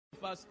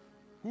of us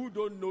who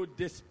don't know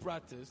this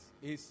practice,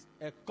 is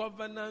a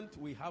covenant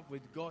we have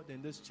with God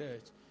in this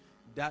church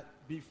that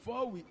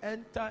before we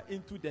enter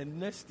into the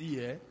next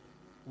year,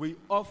 we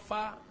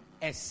offer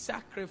a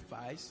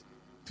sacrifice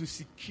to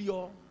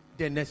secure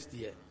the next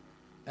year.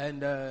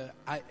 And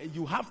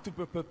you have to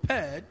be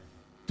prepared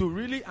to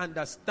really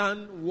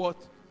understand what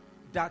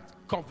that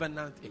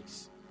covenant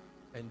is.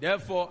 And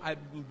therefore,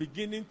 I'm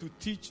beginning to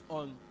teach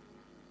on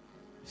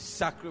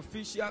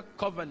sacrificial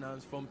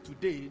covenants from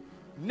today.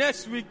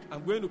 Next week,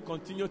 I'm going to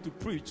continue to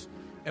preach,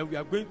 and we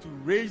are going to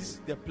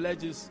raise the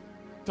pledges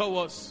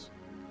towards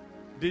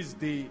this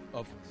day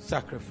of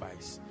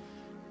sacrifice.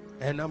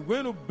 And I'm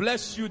going to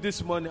bless you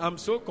this morning. I'm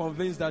so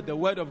convinced that the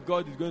word of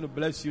God is going to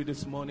bless you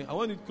this morning. I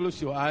want you to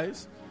close your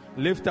eyes,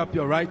 lift up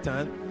your right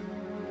hand,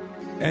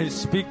 and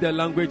speak the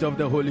language of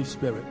the Holy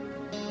Spirit.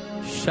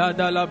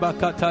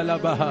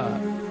 Shadalabakatalabaha,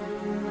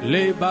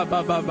 Le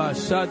Baba Baba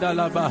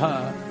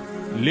Shadalabaha,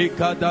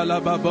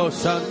 Likadalababo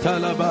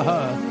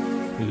Santalabaha,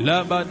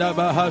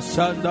 Labadabaha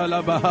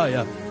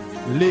Sandalabahaya,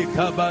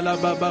 Likabala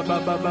Baba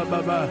Baba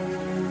Baba,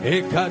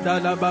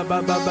 Ekadala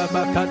Baba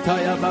Baba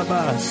Kataya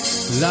Baba,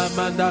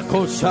 Lamanda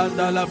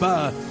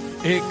Kosandalaba,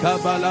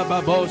 Ekabala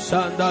Babo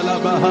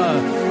Sandalabaha,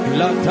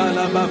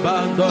 Latala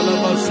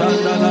Babandolo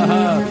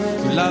Sandalaha,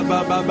 La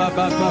Baba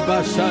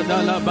Baba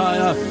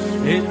Sandalabaya,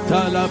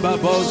 Intala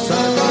Babo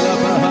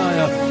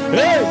Sandalabahaya,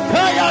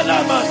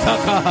 Ekayala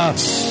Matakaha,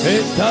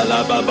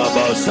 Intala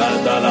Babo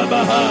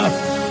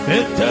Sandalabaha.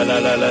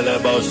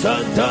 Intalalabo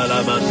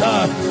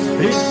Santalamanta,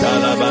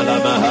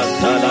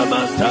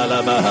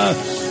 Intalabalamantalamaha,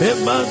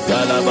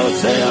 Imantalabo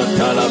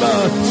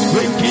Seantalaba.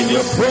 We give you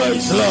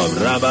praise, Lord.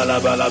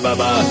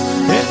 Rabalabalababa,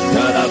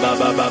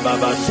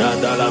 Intalabababa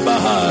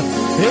Sandalabaha,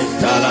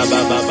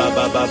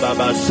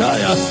 Intalabababa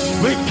Saya.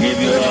 We give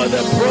you all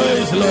the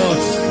praise, Lord.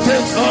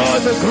 Take all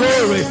the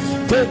glory.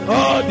 Take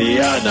all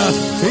the honor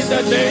in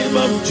the name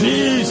of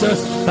Jesus.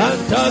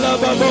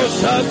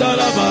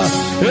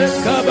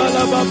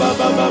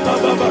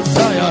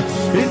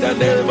 In the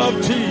name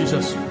of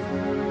Jesus.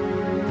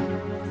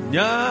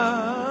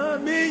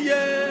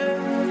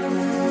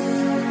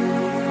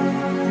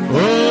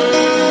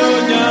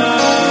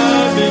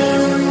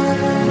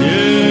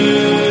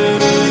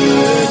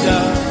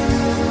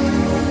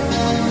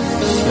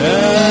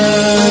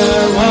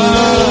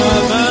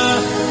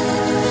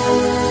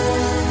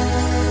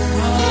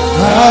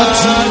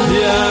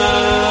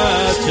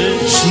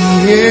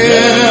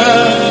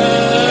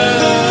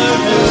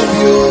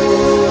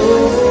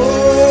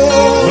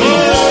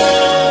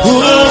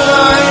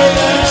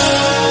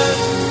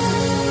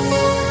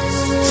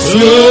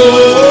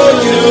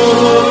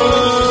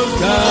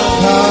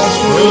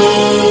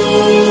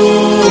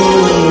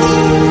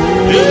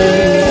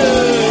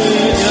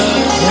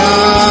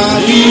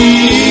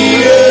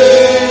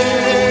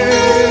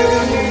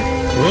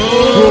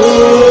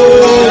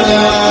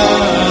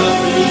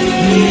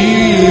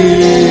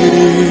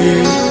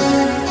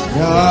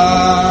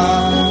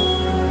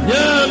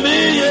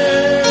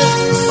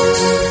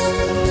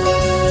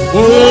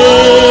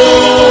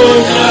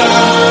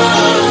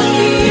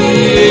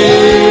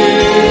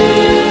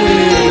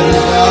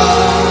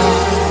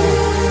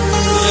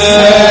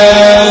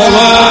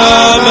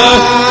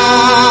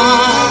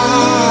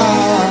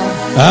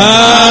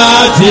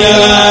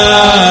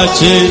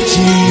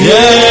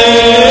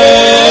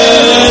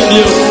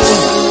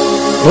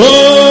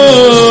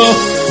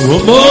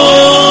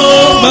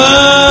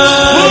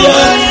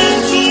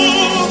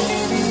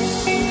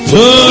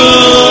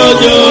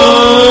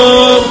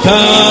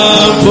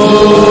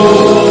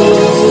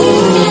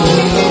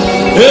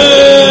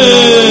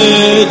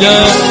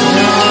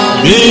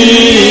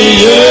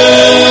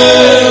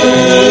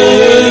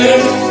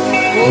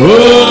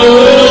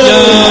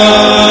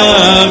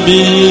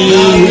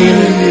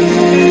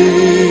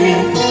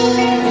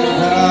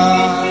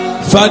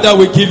 Father,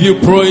 we give you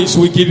praise,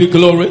 we give you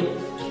glory.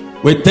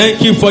 We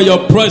thank you for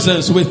your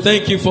presence. We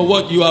thank you for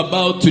what you are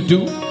about to do.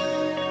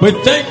 We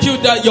thank you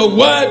that your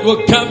word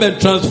will come and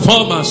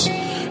transform us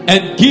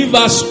and give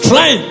us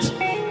strength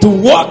to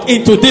walk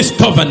into this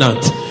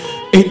covenant.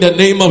 In the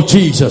name of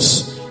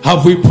Jesus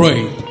have we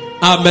prayed.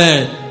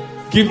 Amen.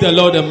 Give the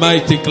Lord a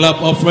mighty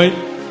clap offering.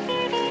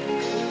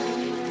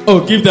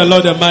 Oh, give the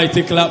Lord a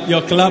mighty clap.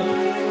 Your clap.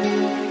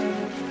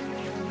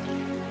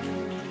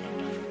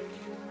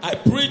 I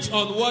preach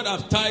on what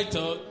I've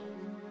titled,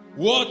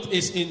 What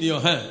is in your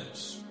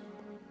hands?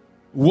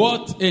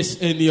 What is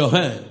in your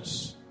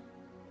hands?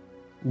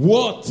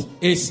 What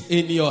is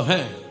in your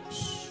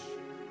hands?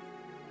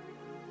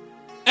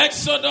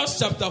 Exodus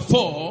chapter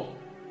 4,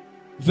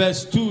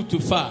 verse 2 to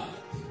 5.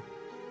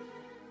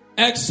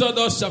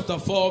 Exodus chapter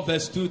 4,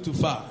 verse 2 to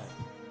 5.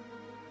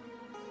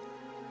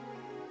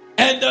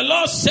 And the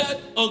Lord said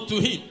unto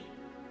him,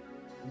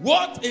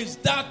 What is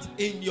that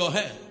in your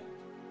hand?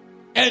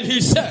 And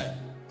he said,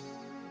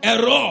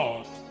 A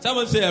rod.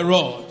 Someone say a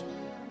rod.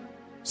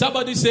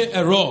 Somebody say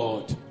a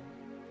rod.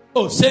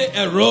 Oh, say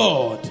a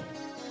rod.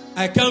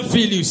 I can't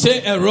feel you.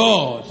 Say a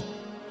rod.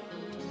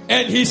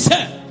 And he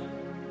said,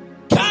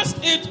 cast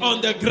it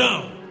on the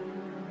ground.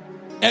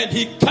 and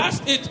he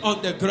cast it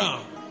on the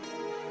ground,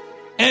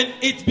 and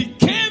it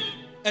became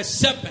a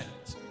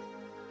serpent,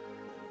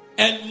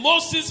 and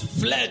Moses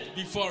fled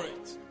before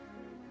it.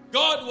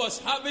 God was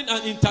having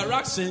an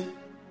interaction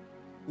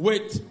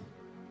with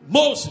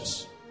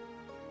Moses,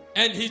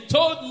 and he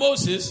told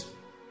Moses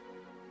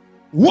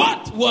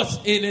what was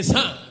in his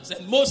hands,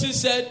 and Moses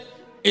said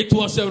it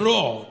was a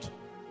rod,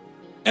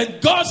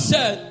 and God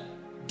said,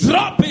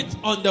 drop it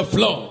on the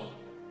floor.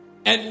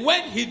 And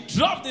when he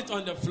dropped it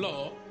on the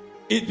floor,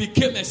 it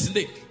became a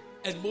snake,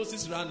 and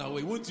Moses ran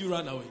away. Won't you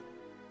run away?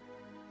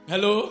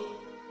 Hello?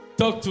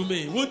 Talk to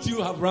me. Won't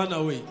you have run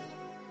away?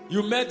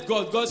 You met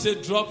God. God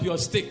said, drop your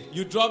stick.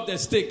 You drop the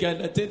stick,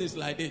 and the thing is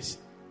like this.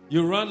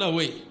 You run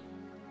away.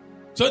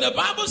 So the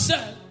Bible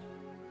said,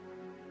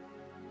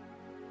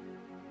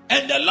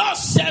 and the Lord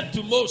said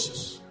to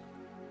Moses,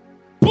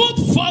 put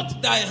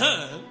forth thy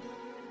hand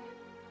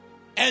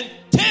and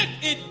take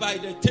it by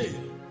the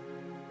tail.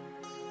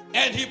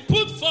 And he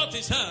put forth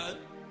his hand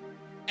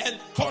and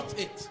caught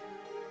it.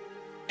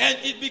 And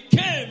it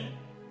became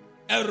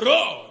a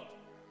rod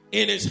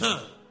in his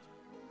hand,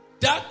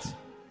 that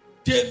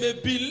they may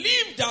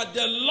believe that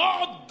the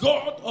Lord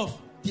God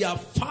of their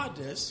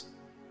fathers,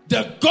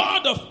 the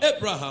God of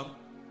Abraham,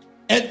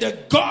 and the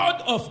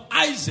God of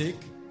Isaac,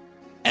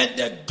 and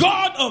the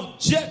God of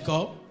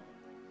Jacob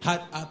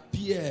had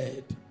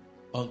appeared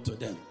unto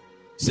them.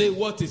 Say,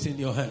 what is in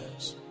your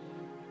hands?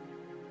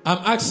 I'm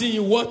asking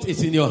you, what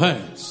is in your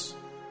hands?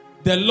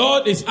 The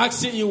Lord is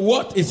asking you,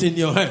 what is in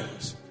your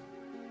hands?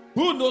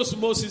 Who knows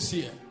Moses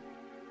here?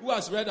 Who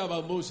has read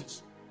about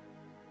Moses?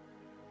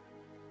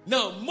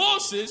 Now,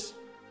 Moses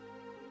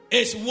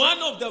is one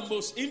of the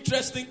most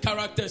interesting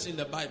characters in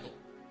the Bible.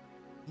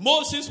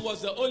 Moses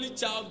was the only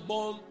child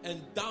born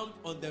and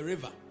dumped on the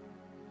river.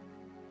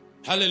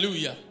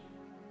 Hallelujah.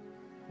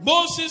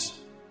 Moses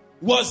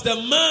was the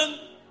man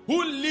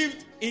who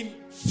lived in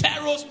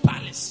Pharaoh's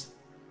palace.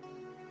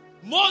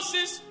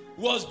 Moses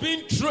was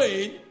being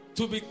trained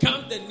to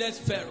become the next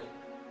Pharaoh.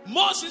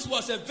 Moses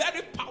was a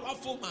very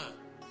powerful man.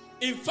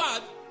 In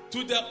fact,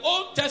 to the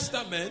Old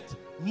Testament,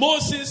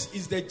 Moses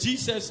is the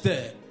Jesus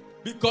there,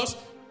 because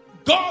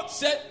God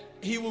said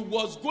he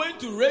was going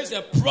to raise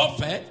a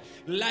prophet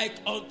like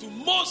unto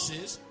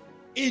Moses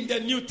in the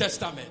New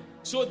Testament.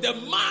 So the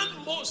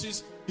man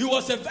Moses, he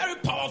was a very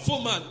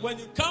powerful man. When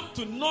you come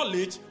to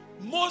knowledge,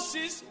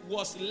 Moses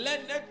was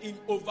learned in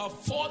over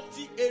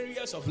 40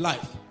 areas of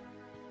life.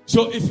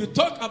 So if you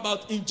talk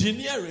about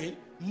engineering,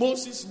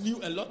 Moses knew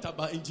a lot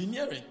about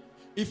engineering.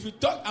 If you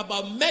talk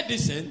about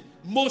medicine,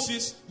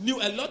 Moses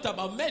knew a lot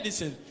about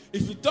medicine.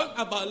 If you talk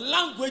about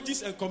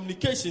languages and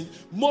communication,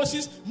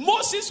 Moses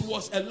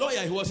was a lawyer,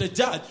 he was a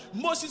judge.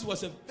 Moses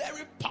was a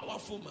very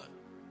powerful man.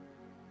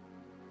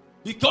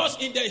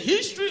 Because in the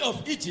history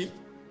of Egypt,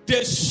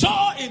 they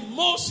saw in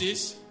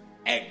Moses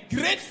a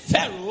great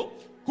Pharaoh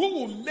who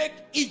will make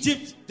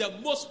Egypt the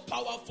most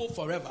powerful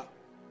forever.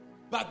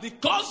 But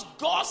because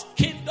God's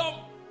kingdom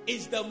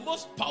is the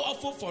most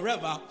powerful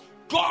forever,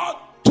 God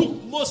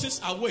took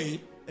Moses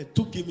away and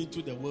took him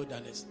into the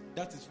wilderness.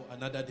 That is for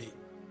another day.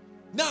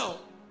 Now,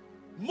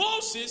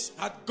 Moses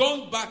had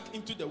gone back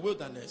into the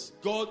wilderness.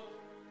 God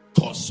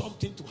caused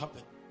something to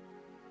happen.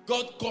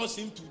 God caused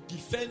him to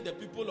defend the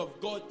people of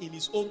God in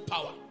his own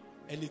power.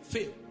 And it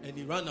failed, and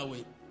he ran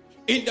away.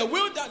 In the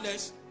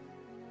wilderness,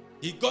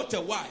 he got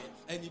a wife,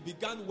 and he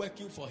began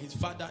working for his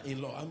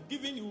father-in-law. I'm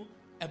giving you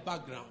a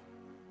background.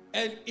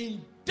 And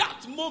in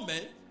that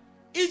moment,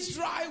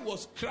 Israel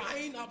was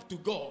crying up to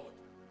God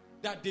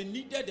that they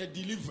needed a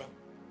deliverer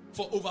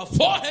for over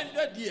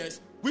 400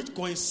 years, which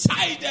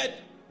coincided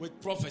with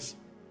prophecy.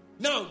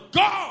 Now,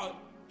 God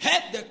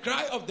heard the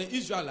cry of the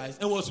Israelites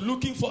and was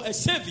looking for a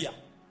savior.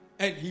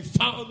 And he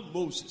found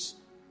Moses.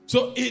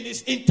 So in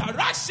his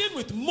interaction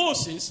with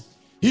Moses,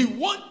 he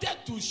wanted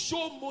to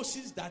show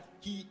Moses that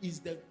he is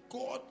the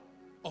God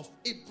of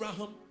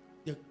Abraham,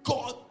 the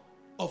God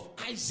of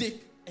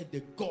Isaac, and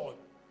the God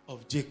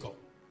of Jacob.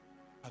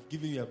 I've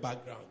given you a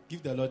background.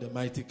 Give the Lord a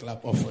mighty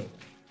clap offering.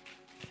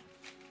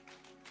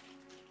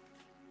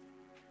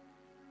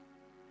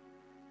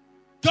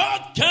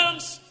 God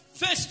comes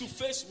face to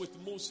face with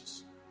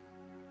Moses.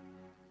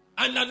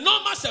 Under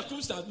normal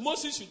circumstances,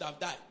 Moses should have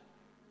died.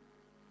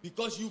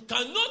 Because you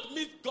cannot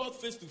meet God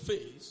face to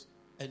face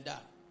and die.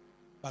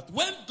 But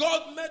when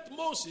God met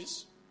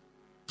Moses,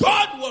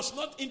 God was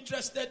not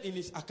interested in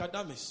his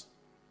academics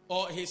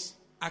or his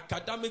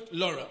academic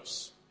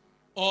laurels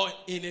or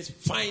in his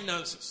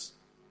finances,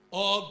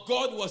 or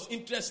God was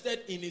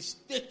interested in his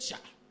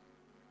stature.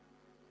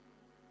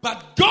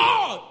 But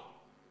God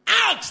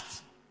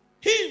asked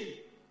him,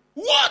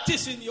 what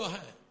is in your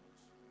hand?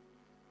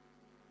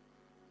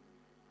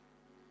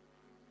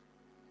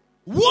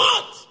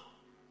 What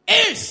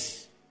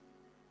is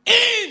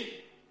in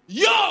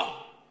your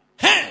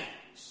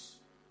hands?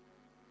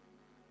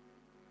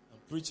 I'm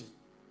preaching.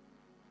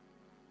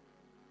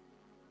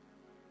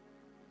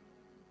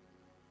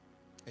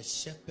 A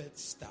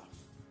shepherd's staff.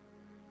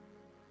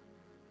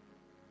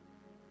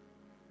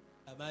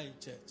 Am I in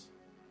church?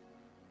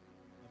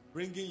 I'm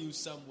bringing you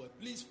somewhere.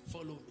 Please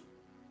follow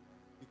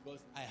me. because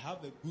I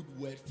have a good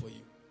word for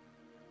you.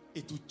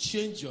 It will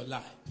change your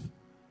life.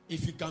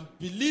 If you can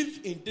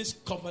believe in this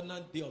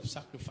covenant day of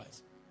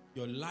sacrifice,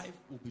 your life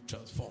will be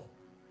transformed.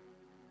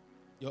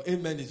 Your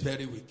amen is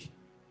very weak.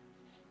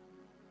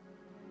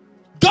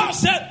 God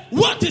said,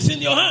 what is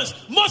in your hands?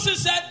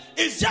 Moses said,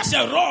 it's just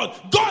a rod.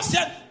 God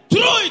said,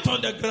 throw it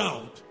on the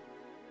ground.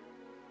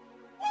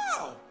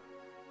 Wow.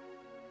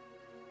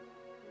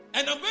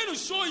 And I'm going to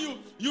show you,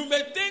 you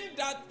may think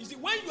that, you see,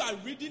 when you are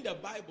reading the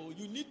Bible,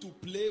 you need to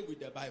play with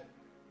the Bible.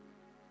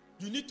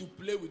 You need to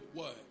play with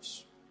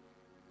words.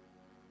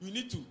 You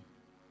need to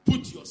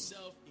put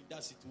yourself in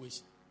that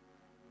situation.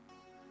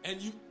 And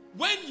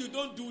when you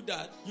don't do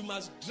that, you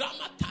must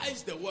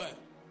dramatize the word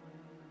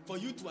for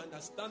you to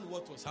understand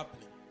what was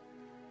happening.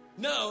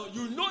 Now,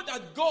 you know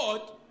that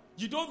God,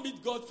 you don't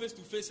meet God face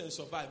to face and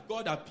survive.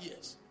 God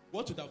appears.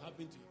 What would have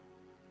happened to you?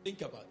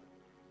 Think about it.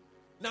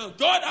 Now,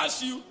 God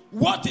asks you,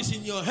 what is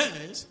in your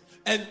hands?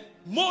 And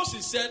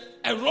Moses said,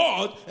 a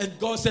rod. And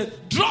God said,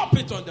 drop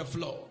it on the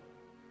floor.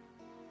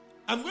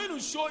 I'm going to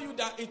show you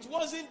that it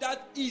wasn't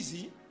that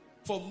easy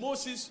for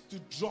Moses to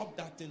drop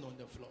that thing on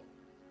the floor.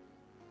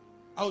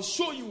 I'll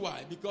show you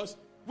why. Because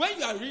when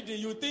you are reading,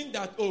 you think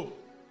that, oh,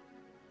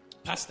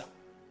 Pastor,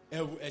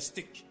 a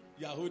stick.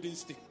 You are holding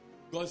stick.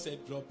 God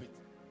said, drop it.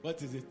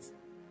 What is it?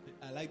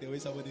 I like the way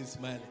somebody is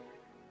smiling.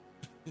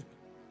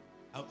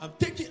 I'm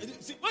taking.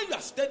 See, when you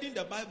are studying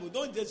the Bible,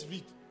 don't just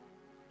read.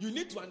 You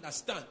need to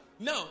understand.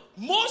 Now,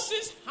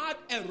 Moses had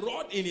a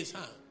rod in his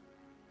hand.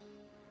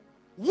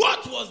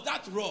 What was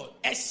that rod?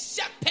 A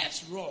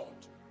shepherd's rod.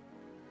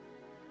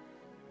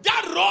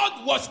 That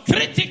rod was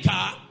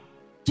critical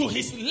to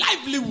his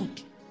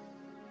livelihood.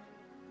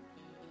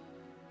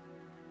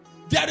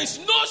 There is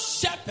no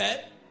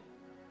shepherd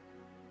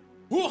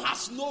who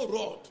has no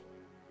rod.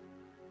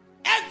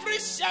 Every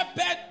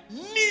shepherd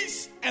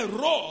needs a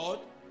rod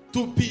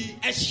to be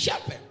a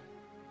shepherd.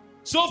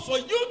 So for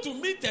you to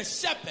meet a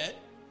shepherd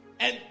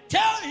and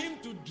tell him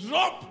to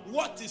drop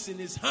what is in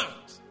his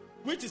hands,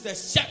 which is a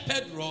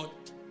shepherd rod,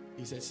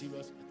 is a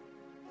serious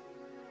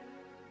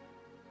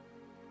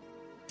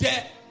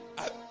matter.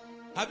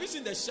 Have you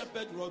seen the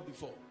shepherd rod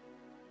before?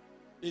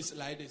 It's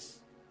like this.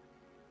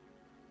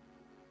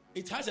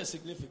 It has a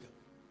significance.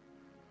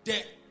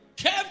 The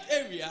curved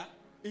area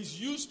is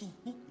used to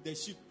hook the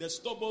sheep, the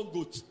stubborn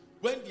goats.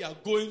 When they are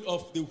going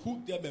off, they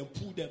hook them and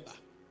pull them back.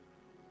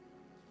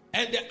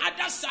 And the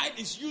other side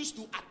is used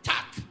to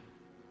attack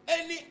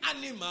any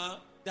animal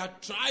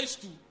that tries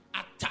to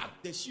attack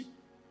the sheep.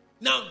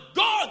 Now,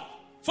 God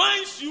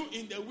finds you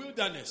in the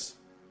wilderness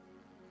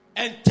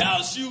and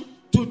tells you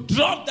to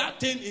drop that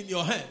thing in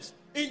your hands.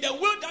 In the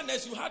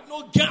wilderness, you had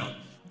no gun.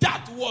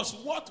 That was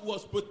what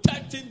was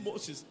protecting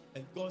Moses.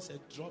 And God said,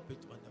 drop it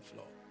on the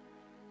floor.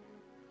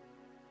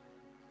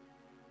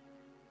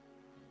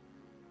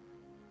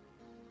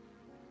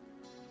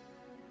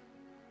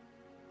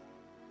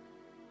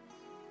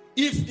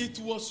 If it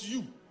was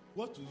you,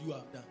 what would you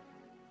have done?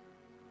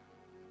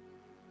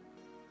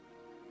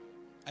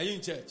 Are you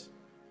in church?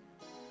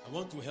 I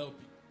want to help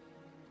you.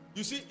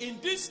 You see, in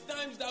these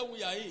times that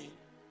we are in,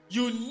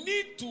 you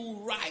need to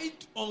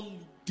ride on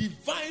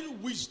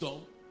divine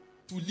wisdom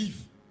to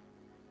live.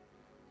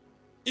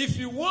 If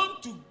you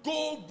want to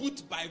go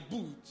boot by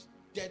boot,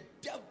 the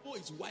devil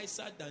is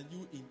wiser than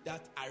you in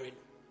that arena.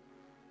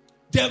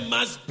 There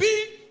must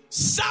be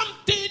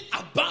something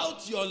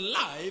about your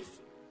life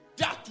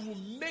that will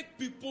make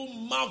people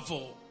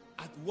marvel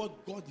at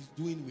what God is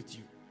doing with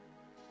you.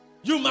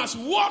 You must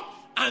walk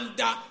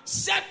under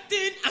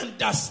certain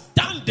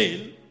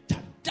understanding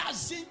that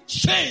doesn't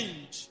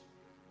change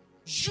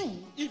you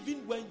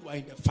even when you are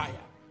in the fire.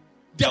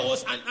 There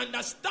was an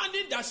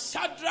understanding that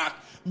Shadrach,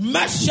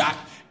 Meshach,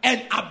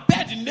 and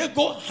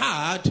Abednego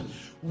had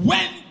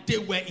when they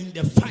were in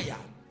the fire.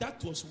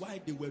 That was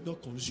why they were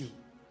not consumed.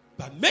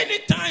 But many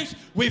times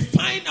we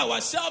find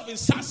ourselves in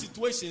such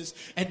situations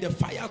and the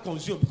fire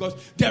consumes because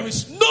there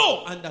is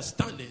no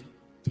understanding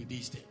to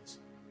these things.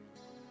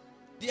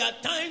 There are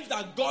times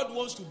that God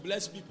wants to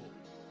bless people.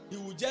 He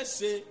will just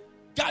say,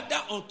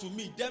 gather unto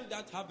me them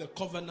that have a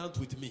covenant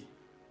with me.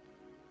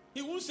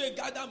 He won't say,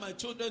 gather my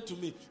children to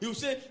me. He will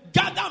say,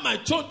 gather my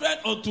children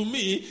unto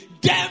me,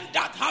 them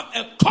that have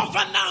a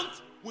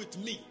covenant with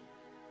me.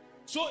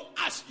 So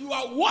as you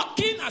are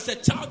walking as a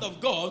child of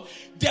God,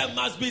 there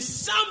must be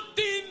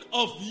something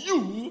of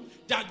you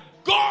that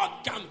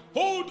God can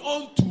hold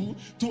on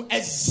to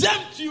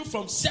exempt you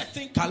from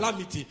certain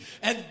calamity.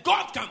 And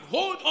God can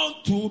hold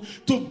on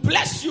to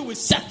bless you with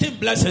certain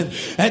blessing.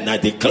 And I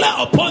declare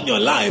upon your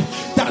life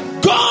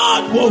that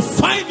God will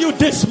find you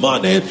this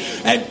morning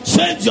and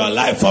change your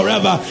life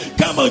forever.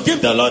 Come on,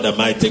 give the Lord a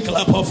mighty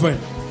clap offering.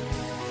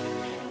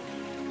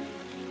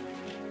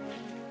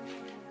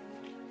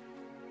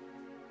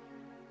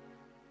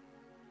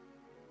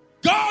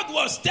 God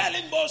was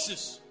telling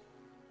Moses,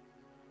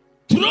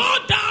 throw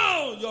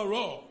down your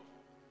rod.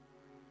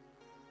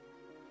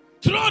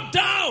 Throw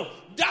down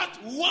that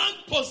one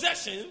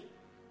possession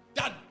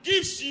that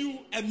gives you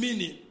a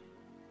meaning.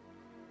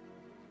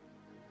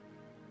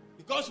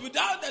 Because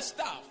without the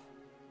staff,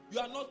 You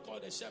are not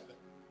called a shepherd.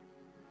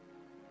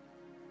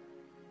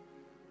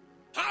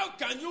 How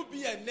can you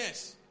be a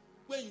nurse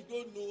when you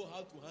don't know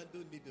how to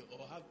handle needle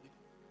or have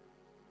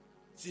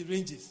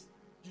syringes?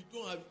 You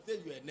don't have to say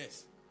you're a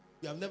nurse.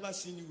 We have never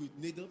seen you with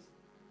needles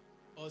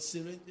or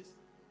syringes.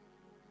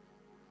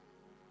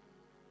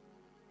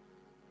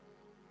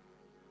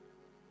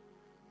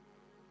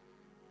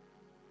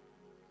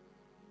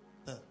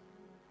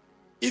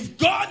 If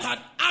God had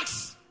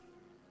asked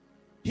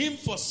him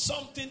for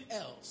something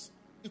else,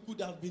 it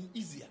could have been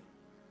easier.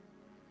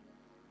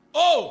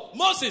 Oh,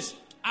 Moses,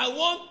 I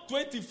want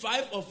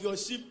 25 of your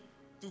sheep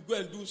to go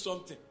and do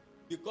something.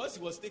 Because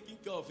he was taking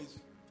care of his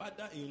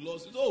father-in-law.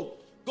 So, oh,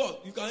 God,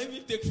 you can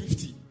even take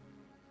 50.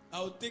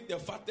 I will take the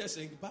fattest.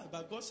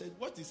 But God said,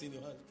 what is in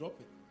your hand? Drop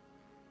it.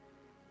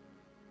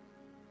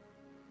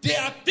 There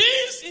are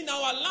things in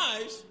our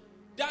lives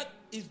that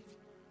is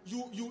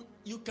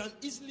you can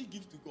easily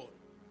give to God.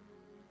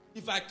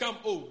 If I come,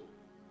 oh,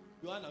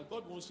 Joanna,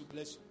 God wants to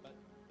bless you, but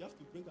you have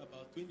to bring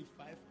about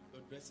 25 of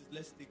your dresses.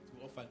 Let's take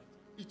to orphanage.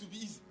 It will be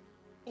easy.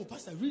 Oh,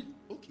 Pastor, really?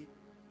 Okay.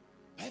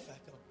 But if I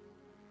come,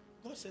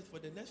 God said for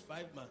the next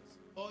 5 months,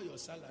 all your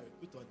salary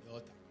put on the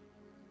altar.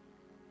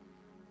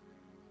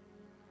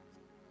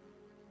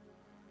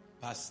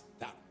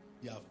 Pastor,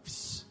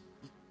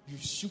 you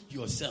shook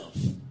yourself.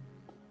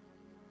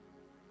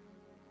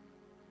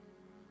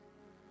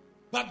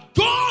 But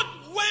God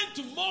went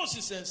to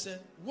Moses and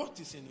said, what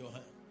is in your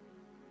hand?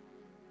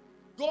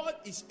 God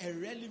is a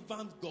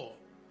relevant God.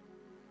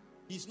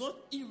 He's not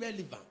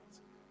irrelevant.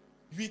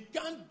 We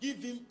can't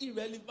give him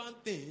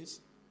irrelevant things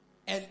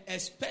and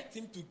expect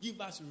him to give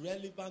us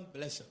relevant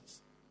blessings.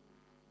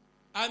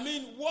 I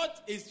mean,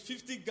 what is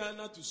 50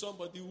 Ghana to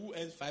somebody who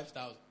earns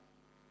 5,000?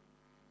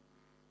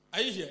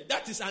 Are you here?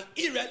 That is an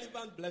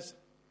irrelevant blessing.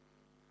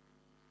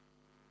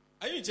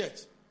 Are you in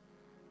church?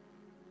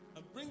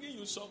 I'm bringing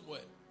you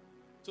somewhere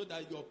so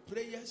that your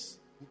prayers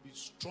will be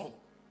strong.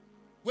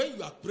 When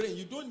you are praying,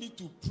 you don't need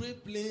to pray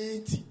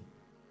plenty.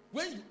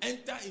 When you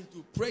enter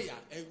into prayer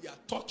and we are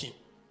talking,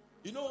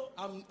 you know,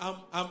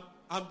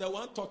 I'm the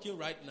one talking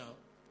right now,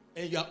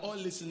 and you are all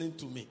listening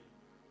to me.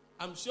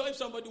 I'm sure if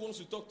somebody wants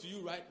to talk to you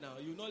right now,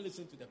 you will not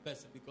listen to the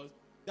person because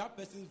that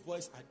person's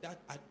voice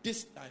at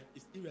this time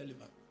is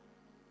irrelevant.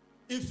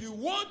 If you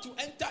want to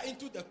enter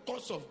into the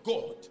course of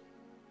God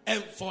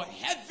and for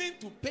heaven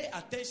to pay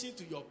attention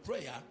to your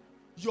prayer,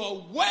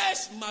 your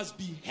words must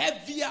be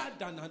heavier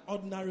than an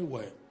ordinary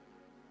word.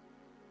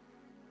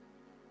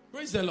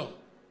 Praise the Lord.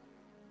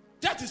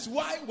 That is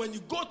why when you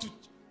go to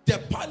the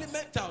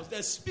parliament house,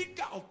 the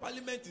speaker of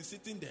parliament is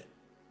sitting there.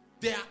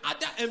 There are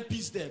other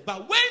MPs there.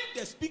 But when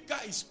the speaker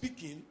is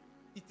speaking,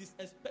 it is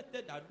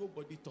expected that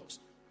nobody talks.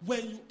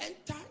 When you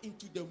enter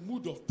into the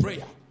mood of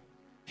prayer,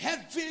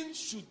 heaven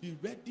should be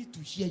ready to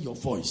hear your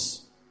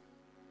voice.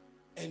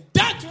 And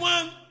that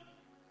one,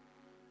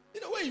 you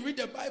know, when you read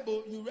the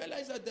Bible, you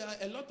realize that there are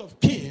a lot of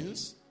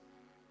kings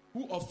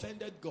who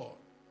offended God.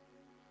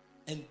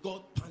 And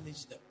God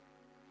punished them.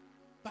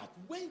 But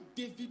when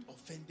David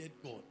offended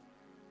God,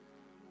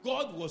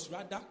 God was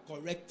rather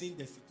correcting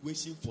the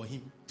situation for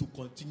him to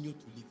continue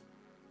to live.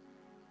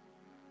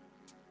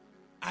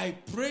 I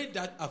pray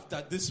that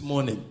after this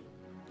morning,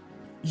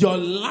 your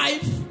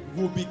life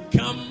will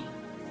become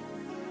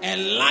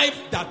a life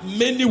that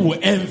many will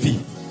envy.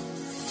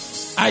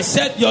 I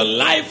said your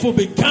life will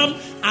become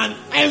an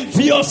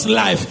envious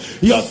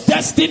life. Your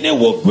destiny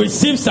will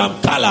receive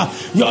some color.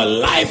 Your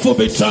life will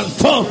be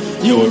transformed.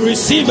 You will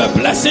receive a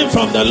blessing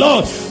from the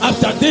Lord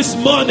after this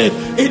morning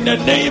in the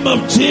name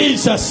of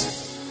Jesus.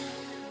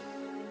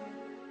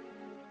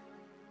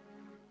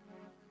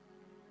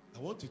 I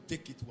want to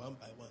take it one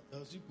by one.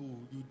 Those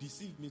people, you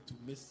deceive me to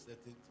miss certain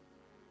things.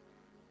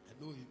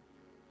 I know you.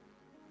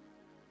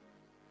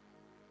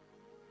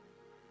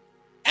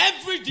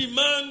 Every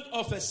demand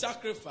of a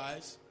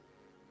sacrifice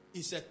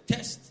is a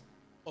test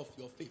of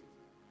your faith.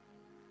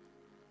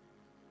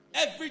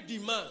 Every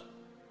demand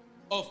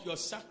of your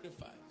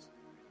sacrifice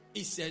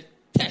is a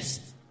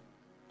test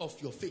of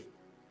your faith.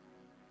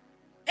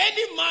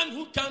 Any man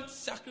who can't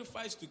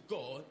sacrifice to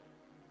God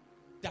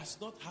does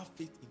not have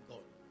faith in God.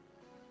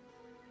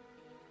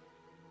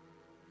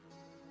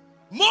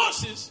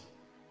 Moses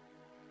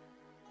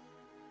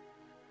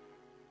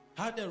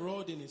had a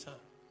rod in his hand.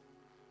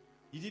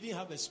 He didn't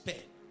have a spare.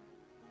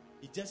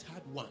 He just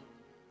had one.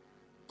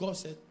 God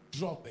said,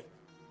 drop it.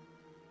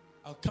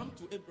 I'll come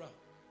to Abraham.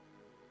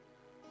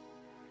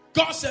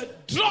 God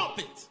said, drop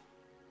it.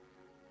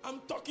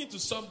 I'm talking to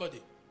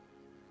somebody,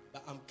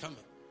 but I'm coming.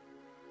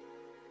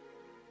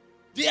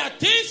 There are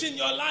things in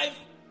your life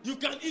you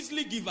can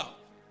easily give up.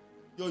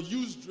 Your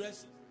used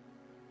dresses,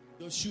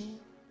 your shoe,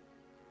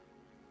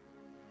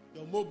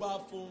 your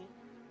mobile phone.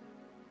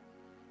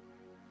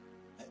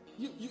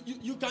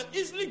 You can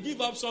easily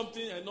give up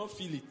something and not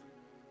feel it.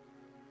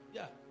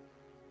 Yeah.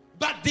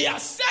 But there are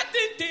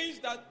certain things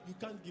that you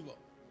can't give up.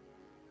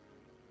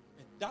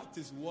 And that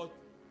is what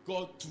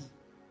God do.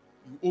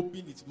 You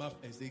open its mouth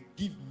and say,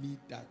 give me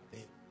that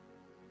thing.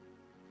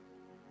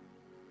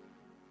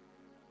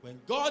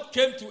 When God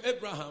came to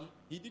Abraham,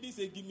 he didn't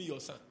say, give me your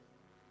son.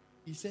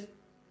 He said,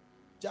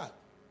 Jack,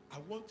 I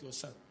want your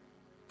son,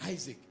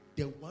 Isaac,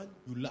 the one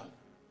you love.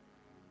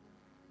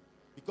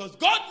 Because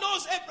God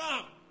knows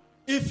Abraham.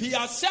 If he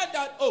had said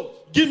that, oh,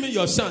 give me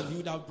your son, he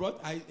would have brought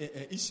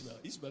Ishmael.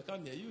 Ishmael,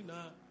 come here. You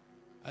now,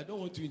 I don't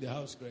want you in the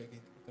house, Greg.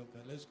 Come,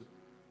 let's go.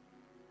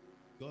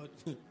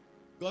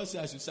 God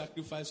said I should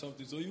sacrifice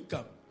something, so you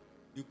come.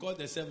 You call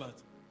the servant.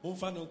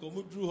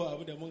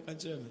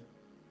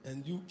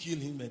 And you kill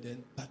him, and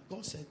then, but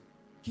God said,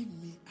 give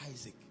me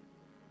Isaac,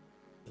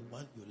 the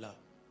one you love.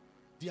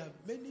 There are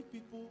many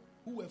people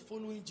who were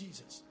following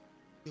Jesus.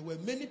 There were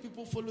many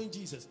people following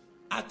Jesus.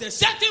 At a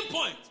certain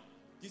point,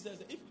 Jesus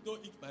said, if you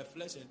don't eat my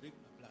flesh and drink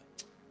my blood,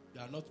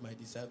 you are not my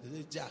disciple. They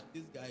said, Jack,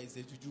 this guy is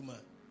a juju man.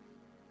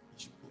 You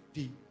should go.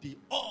 They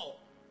all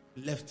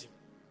left him.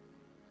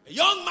 A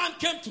young man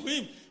came to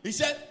him. He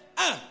said,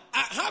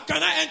 how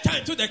can I enter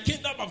into the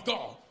kingdom of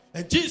God?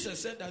 And Jesus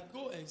said that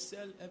go and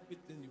sell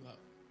everything you have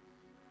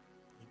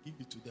and give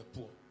it to the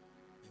poor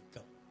and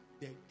come.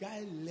 The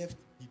guy left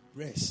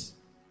depressed.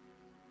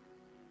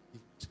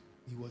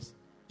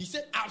 He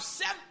said, I've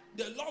served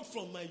the Lord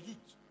from my youth.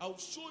 I'll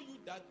show you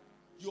that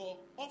your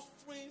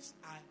offerings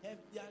are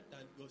heavier than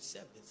your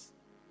service.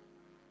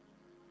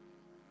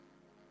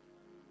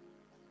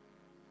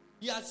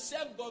 He had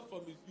served God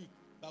from his youth,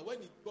 but when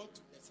he got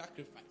to the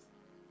sacrifice,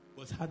 he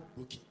was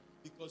heartbroken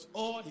because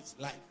all his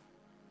life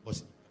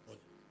was in the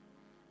money.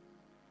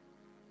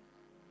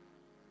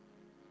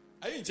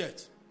 Are you in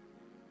church?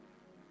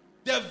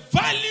 The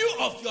value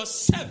of your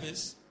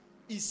service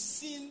is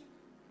seen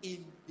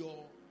in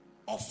your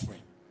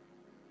offering.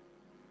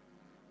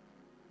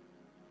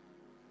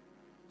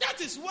 That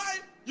is why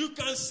you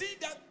can see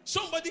that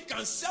somebody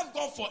can serve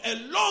God for a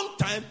long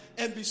time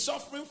and be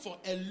suffering for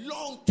a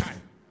long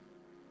time.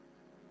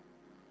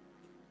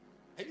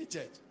 Are you in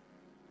church?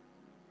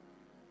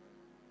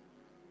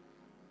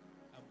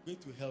 I'm going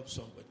to help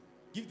somebody.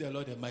 Give the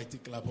Lord a mighty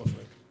clap of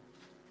hand.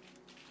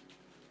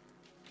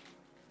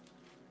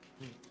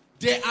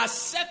 There are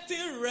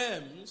certain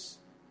realms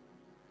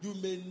you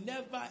may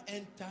never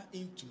enter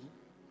into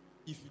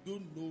if you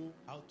don't know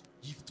how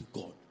to give to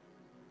God.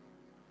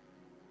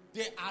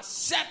 There are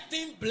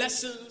certain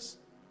blessings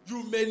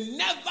you may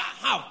never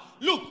have.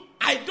 Look,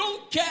 I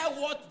don't care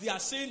what they are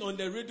saying on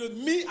the radio.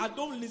 Me, I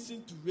don't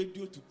listen to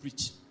radio to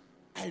preach.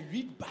 I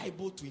read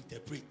Bible to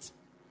interpret.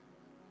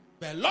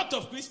 But a lot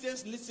of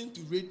Christians listen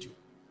to radio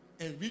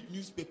and read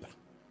newspaper.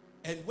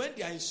 And when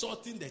they are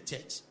insulting the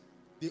church,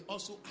 they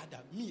also add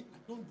that. Me, I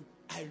don't do.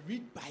 I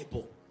read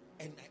Bible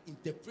and I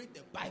interpret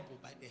the Bible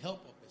by the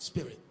help of the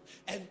Spirit.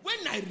 And when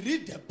I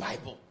read the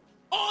Bible,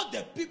 all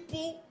the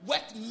people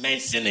worth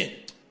mentioning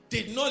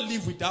did not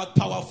live without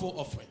powerful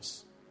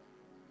offerings.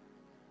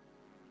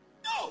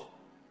 No.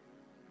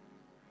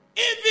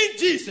 Even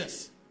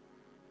Jesus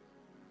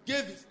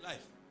gave his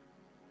life.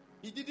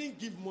 He didn't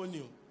give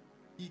money.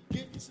 He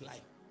gave his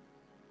life.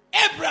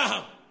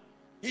 Abraham,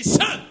 his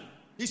son,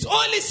 his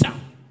only son.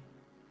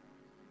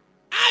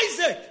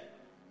 Isaac,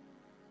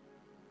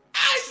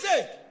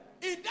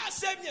 in that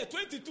same year,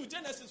 22,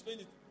 Genesis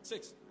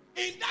 26,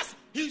 in that,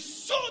 he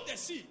sowed the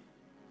seed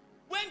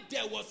when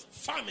there was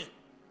famine.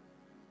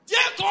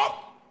 Jacob,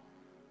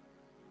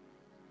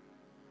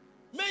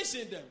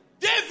 mention them.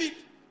 David,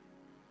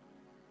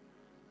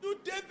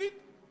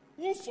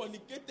 who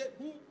fornicated,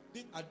 who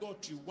did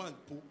adultery, one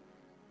poor.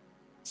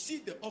 See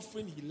the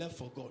offering he left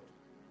for God.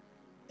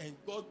 And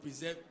God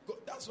preserved. God,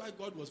 that's why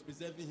God was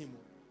preserving him.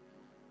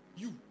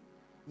 You,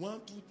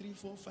 1, 2, 3,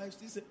 4, 5,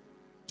 6, 7,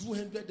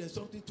 200 and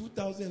something,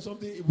 2,000 and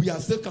something. We are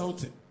still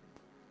counting.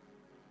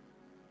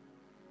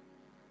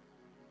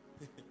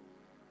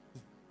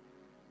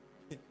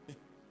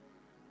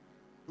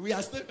 We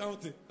are still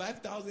counting.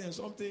 5,000 and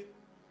something.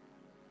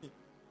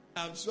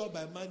 I'm sure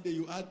by Monday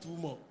you add 2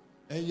 more.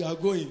 And you are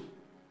going.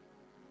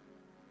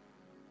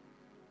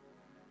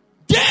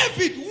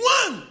 David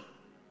won.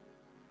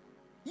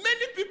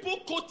 Many people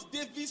quote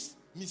David's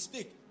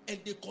mistake and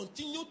they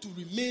continue to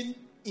remain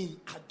in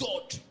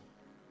adultery.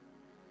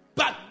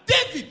 But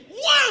David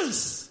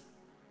once.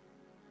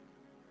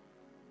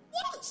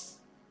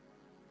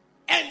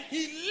 And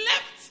he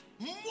left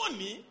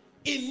money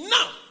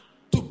enough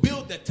to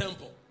build the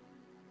temple.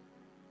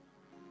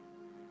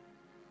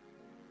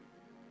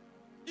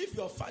 If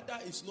your father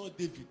is not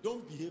David,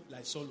 don't behave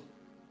like Solomon.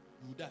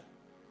 You will die.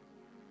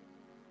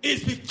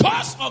 It's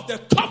because of the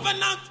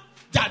covenant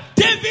that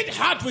David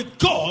had with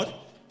God.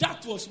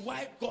 That was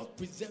why God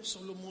preserved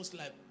Solomon's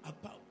life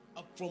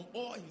from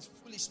all his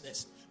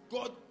foolishness.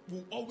 God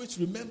will always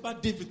remember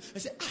David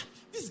and say,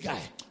 this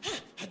guy,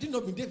 had it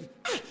not been David,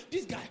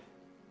 this guy.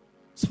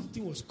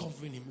 Something was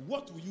covering him.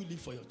 What will you leave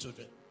for your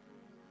children?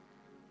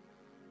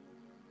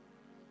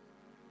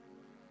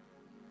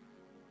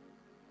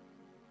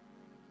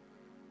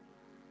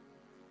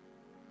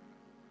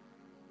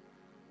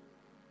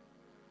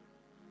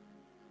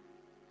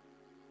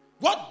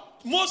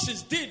 What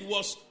Moses did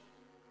was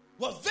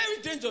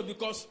very dangerous,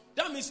 because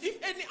that means if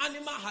any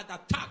animal had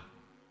attacked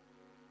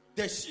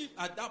the sheep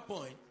at that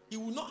point, he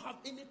will not have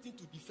anything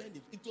to defend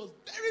him. It was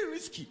very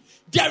risky.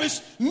 There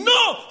is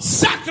no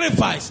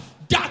sacrifice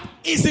that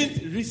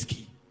isn't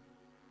risky.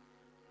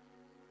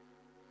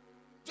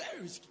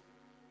 Very risky.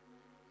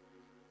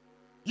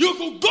 You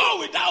could go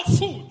without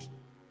food.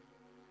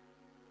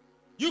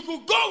 You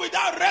could go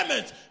without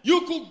raiment.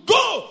 You could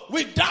go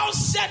without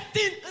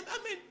setting.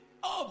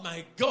 Oh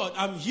my God,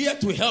 I'm here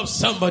to help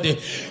somebody.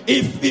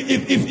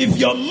 If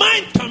your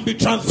mind can be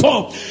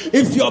transformed,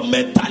 if your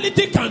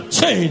mentality can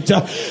change,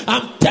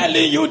 I'm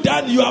telling you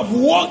that you have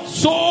walked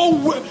so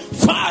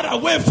far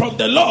away from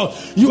the Lord.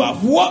 You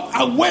have walked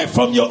away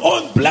from your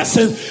own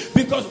blessings.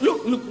 Because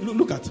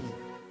look at me.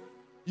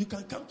 You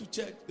can come to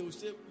church, they will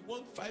say, we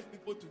want 5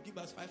 people to give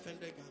us 500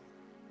 Ghana,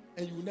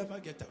 and you will never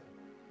get up.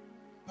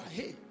 But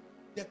hey,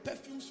 the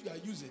perfumes you are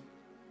using,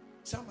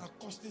 some are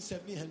costing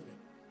 700,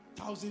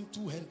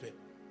 1,200,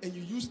 and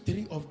you use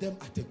 3 of them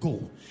at a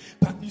go.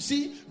 But you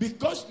see,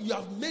 because you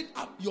have made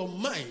up your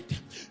mind,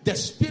 the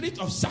spirit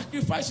of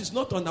sacrifice is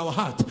not on our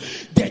heart.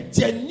 The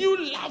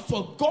genuine love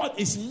for God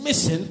is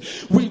missing.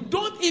 We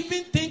don't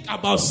even think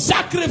about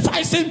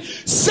sacrificing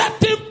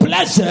certain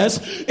pleasures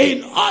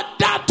in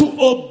order to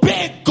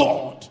obey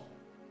God.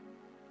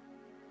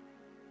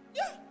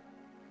 Yeah.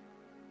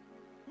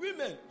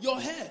 Women, your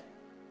hair,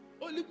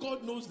 only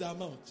God knows the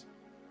amount.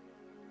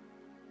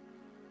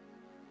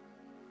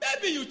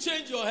 Maybe you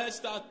change your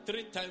hairstyle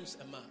 3 times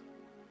a month.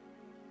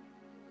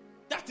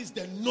 That is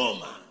the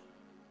normal.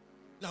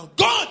 Now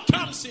God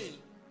comes in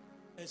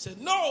and says,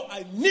 no,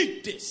 I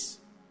need this.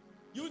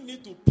 You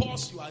need to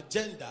pause your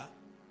agenda,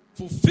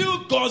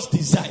 fulfill God's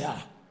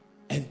desire,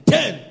 and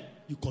then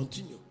you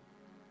continue.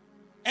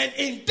 And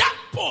in that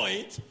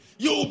point,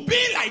 you will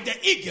be like the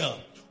eagle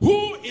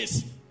who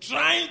is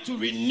trying to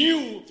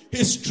renew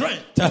his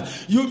strength.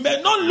 You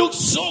may not look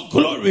so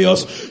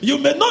glorious. You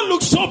may not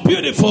look so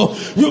beautiful.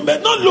 You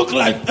may not look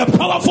like a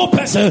powerful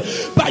person.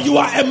 But you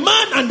are a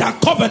man under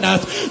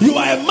covenant. You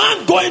are a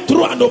man going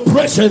through an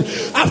oppression.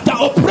 After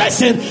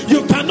oppression,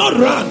 you cannot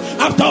run.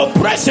 After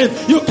oppression,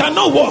 you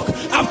cannot walk.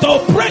 After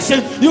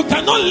oppression, you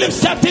cannot lift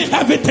certain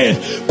heavy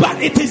things.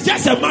 But it is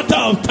just a matter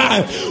of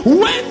time.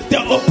 When the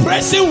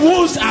oppressing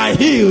wounds are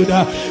healed,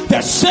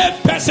 the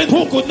same person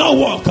who could not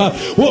walk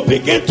will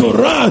begin to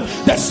run.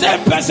 The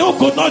same person who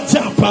could not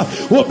jump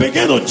will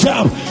begin to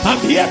jump. I'm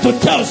here to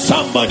tell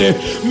somebody,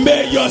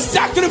 may your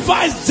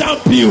sacrifice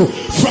jump you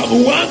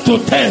from 1 to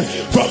 10,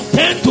 from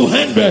 10 to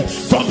 100,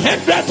 from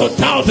 100 to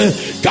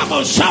 1,000. Come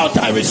on, shout,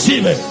 I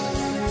receive it.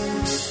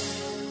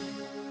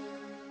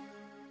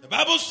 The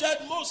Bible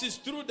said Moses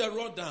threw the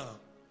rod down.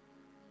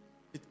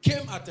 It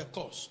came at a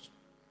cost.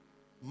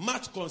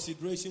 Much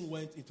consideration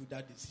went into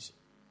that decision.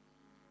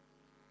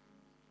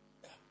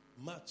 Yeah,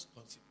 much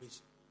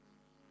consideration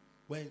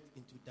went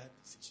into that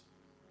decision.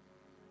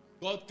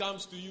 God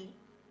comes to you.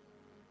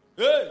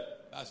 Hey,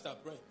 Pastor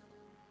Frank,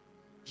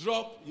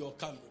 drop your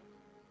camera.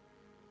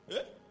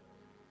 Hey?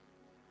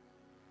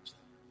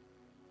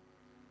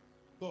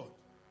 God,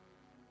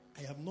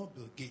 I am not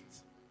Bill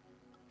Gates.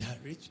 They are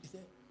rich. He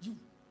said, you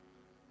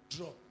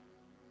drop.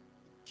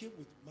 It came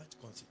with much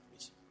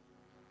consideration.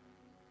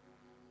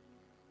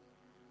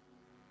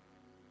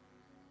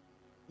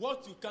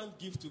 What you can't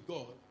give to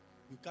God,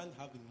 you can't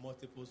have in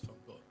multiples from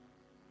God.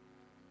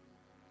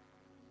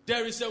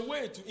 There is a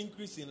way to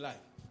increase in life.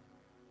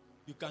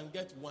 You can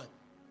get 1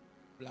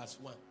 plus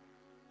 1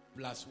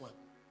 plus 1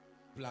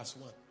 plus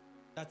 1.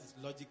 That is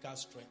logical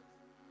strength.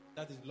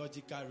 That is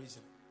logical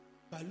reason.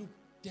 But look,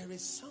 there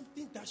is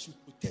something that should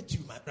protect you,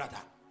 my brother.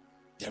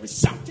 There is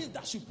something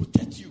that should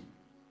protect you.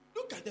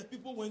 Look at the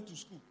people who went to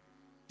school.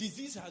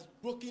 Disease has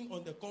broken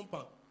on the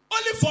compound.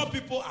 Only 4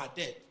 people are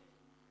dead.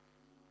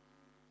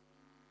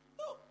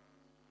 No,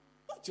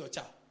 not your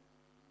child.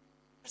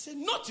 I said,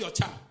 not your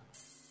child.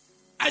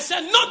 I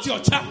said, not your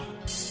child,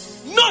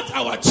 not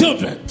our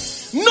children,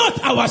 not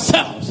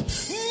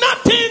ourselves.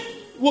 Nothing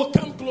will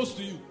come close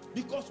to you.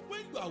 Because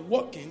when you are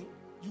walking,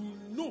 you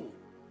know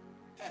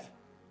that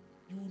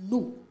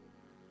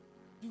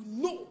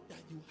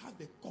you have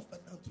a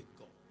covenant with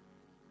God.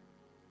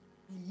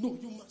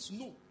 You must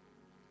know.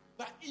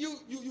 But you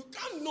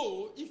can't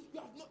know if you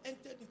have not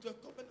entered into a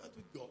covenant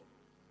with God.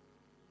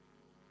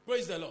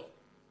 Praise the Lord.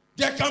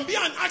 There can be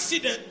an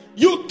accident.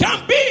 You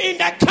can be in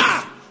the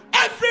car.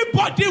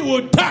 Everybody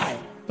will die,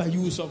 but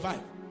you will survive.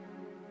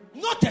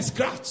 Not a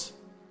scratch.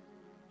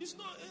 It's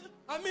not.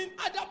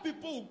 Other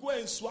people will go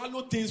and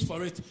swallow things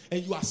for it.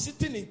 And you are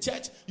sitting in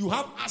church. You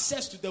have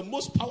access to the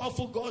most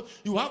powerful God.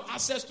 You have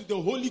access to the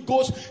Holy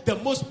Ghost, the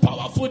most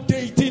powerful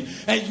deity.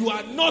 And you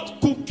are not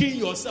cooking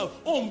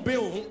yourself. You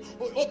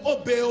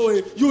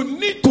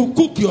need to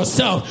cook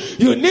yourself.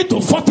 You need to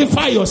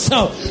fortify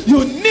yourself.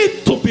 You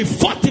need to be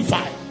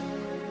fortified.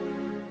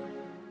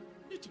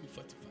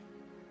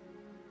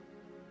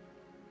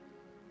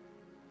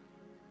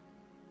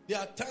 There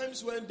are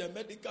times when the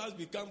medicals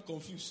become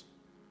confused.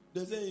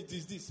 They say it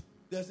is this.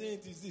 They say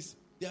it is this.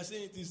 They are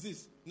saying it is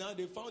this. Now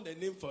they found a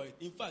name for it.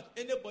 In fact,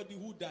 anybody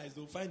who dies,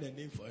 they'll find a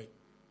name for it.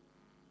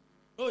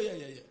 Oh, yeah.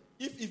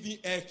 If even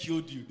air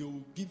killed you, they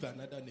will give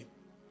another name.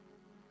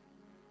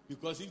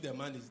 Because if the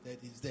man is dead,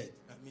 he's dead.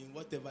 I mean,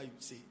 whatever you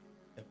say,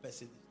 the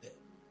person is dead.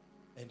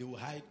 And they will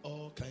hide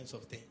all kinds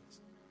of things.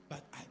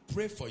 But I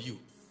pray for you.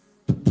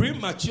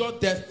 Premature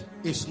death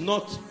is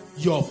not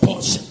your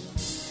portion.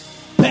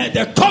 But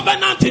the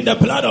covenant in the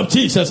blood of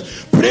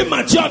Jesus,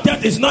 premature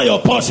death is not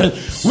your portion.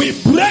 We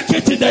break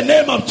it in the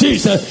name of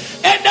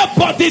Jesus.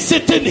 Anybody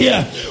sitting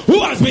here who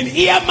has been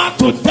earmarked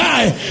to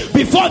die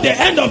before the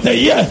end of the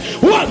year,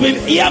 who has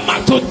been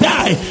earmarked to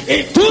die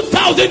in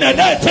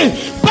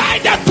 2018, by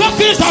the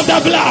tokens of the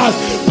blood,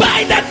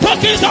 by the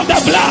tokens of the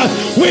blood,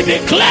 we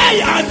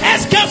declare an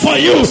escape for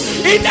you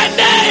in the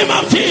name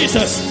of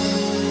Jesus.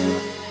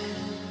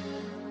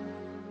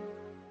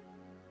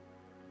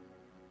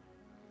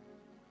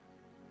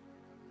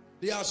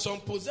 There are some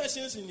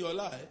possessions in your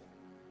life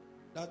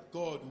that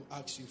God will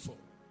ask you for,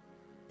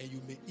 and you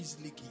may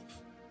easily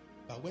give.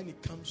 But when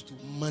it comes to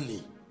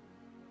money,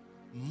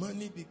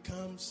 money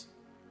becomes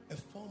a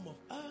form of,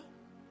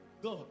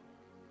 God,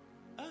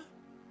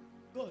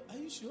 are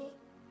you sure?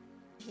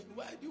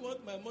 Why do you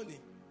want my money?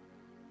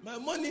 My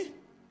money,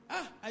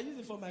 I use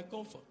it for my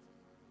comfort.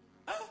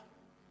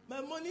 My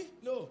money,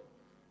 no.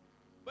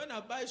 When I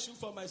buy shoe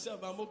for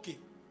myself, I'm okay.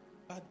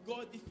 But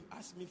God, if you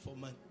ask me for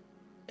money,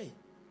 hey,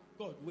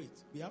 God, wait,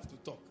 we have to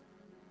talk.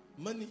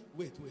 Money,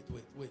 wait,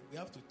 we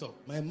have to talk.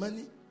 My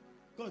money,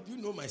 God, you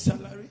know my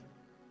salary?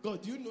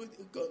 God, you know,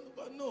 God,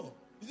 no.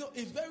 You know,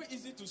 it's very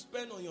easy to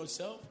spend on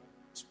yourself,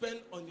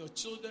 spend on your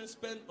children,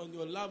 spend on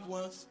your loved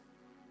ones.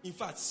 In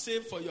fact,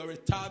 save for your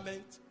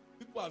retirement.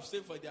 People have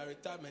saved for their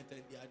retirement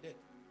and they are dead.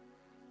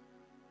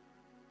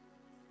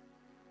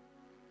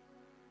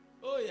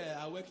 Oh yeah,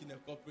 I work in a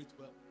corporate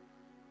world.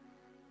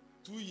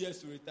 2 years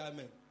to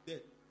retirement,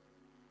 dead.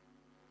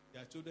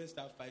 Their children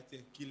start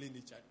fighting, killing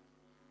each other.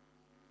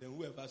 Then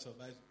whoever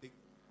survives will take it.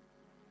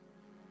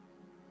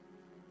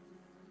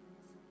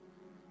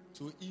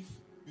 So if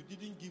you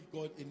didn't give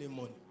God any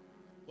money,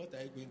 what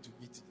are you going to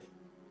eat today?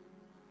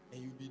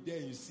 And you'll be there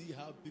and you see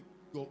how big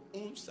your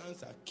own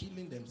sons are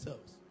killing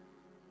themselves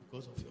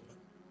because of your money.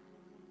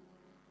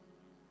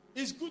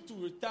 It's good to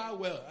retire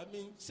well. I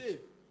mean, save.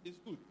 It's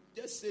good.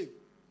 Just save.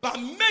 But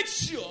make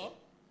sure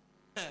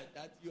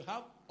that you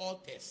have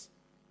altars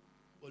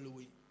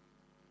following.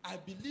 I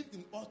believed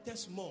in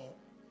altars more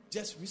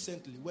just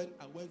recently when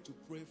I went to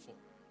pray for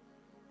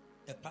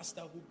a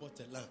pastor who bought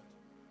a land.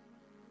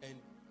 And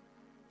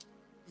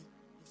he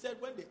said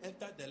when they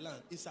entered the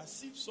land, it's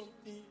as if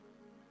something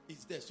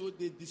is there. So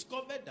they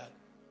discovered that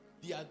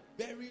they had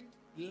buried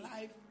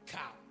live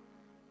cow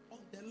on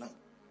the land.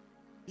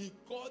 He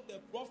called the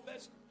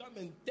prophets to come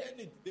and turn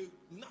it.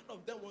 None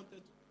of them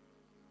wanted to.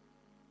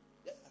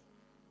 Yeah.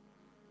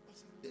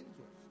 It's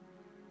dangerous.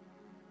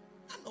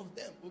 None of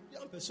them.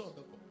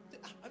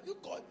 Have you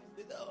called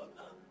this? They said, oh,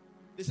 no.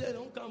 They said,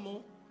 don't come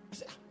on. I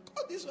said,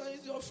 call this one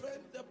is your friend,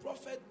 the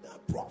prophet.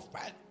 The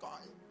prophet, call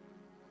him.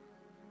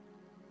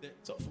 The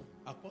tough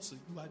apostle,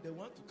 you are the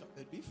one to come.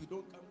 But if you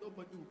don't come,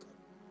 nobody will come.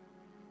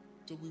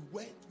 So we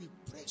went, we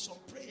prayed some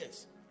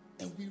prayers,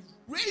 and we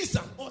raised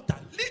an altar,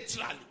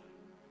 literally.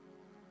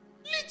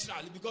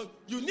 Literally, because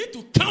you need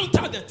to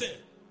counter the thing.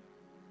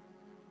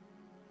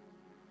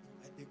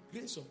 By the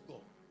grace of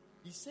God,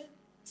 he said,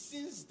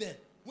 since then,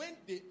 when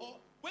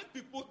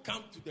people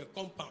come to the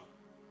compound,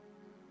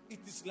 it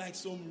is like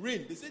some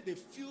rain. They say they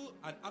feel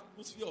an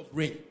atmosphere of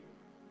rain.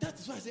 That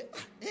is why I say,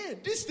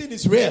 this thing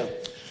is real.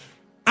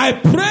 I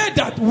pray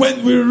that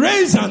when we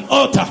raise an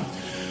altar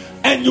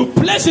and you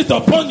place it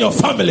upon your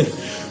family,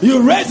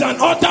 you raise an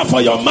altar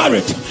for your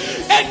marriage.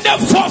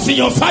 Any force in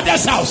your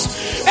father's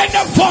house,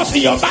 any force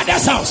in your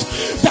mother's house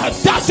that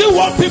doesn't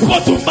want people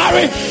to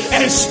marry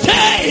and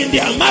stay in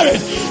their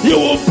marriage, you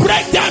will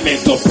break them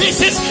into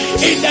pieces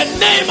in the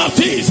name of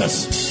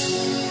Jesus.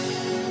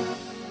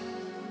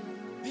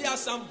 There are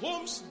some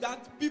homes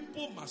that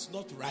people must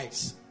not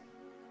rise.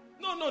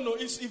 No.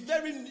 It's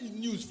very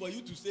news for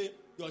you to say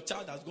your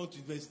child has gone to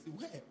university.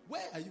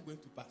 Where are you going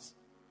to pass?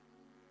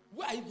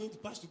 Where are you going to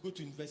pass to go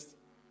to university?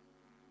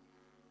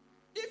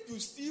 If you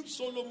see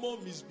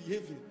Solomon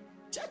misbehaving,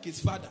 check his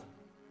father.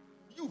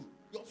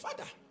 Your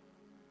father.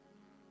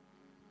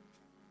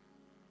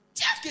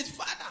 Check his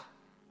father.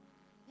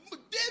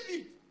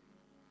 David.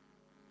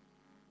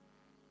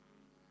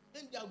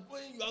 And they are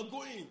going, you are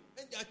going.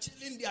 And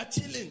they are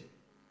chilling.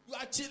 You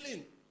are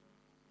chilling.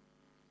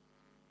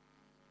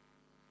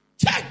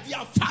 Check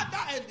their father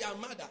and their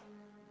mother.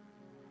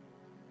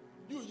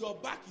 Your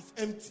back is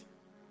empty.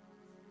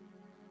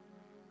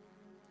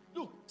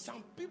 Look,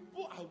 some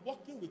people are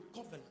walking with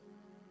covenant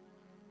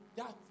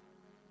that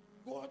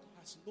God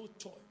has no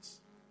choice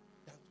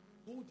than to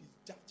hold his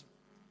judgment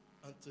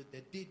until the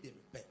day they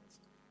repent.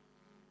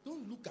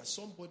 Don't look at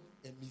somebody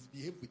and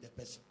misbehave with the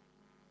person.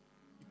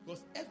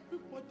 Because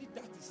everybody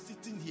that is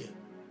sitting here,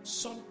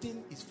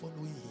 something is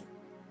following him.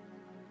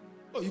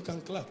 Oh, you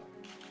can clap.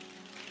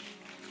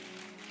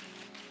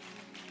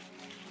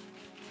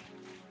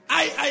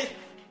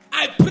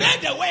 I pray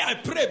the way I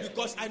pray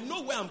because I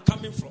know where I'm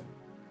coming from.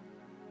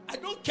 I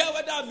don't don't care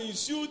whether I'm in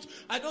suit.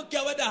 I don't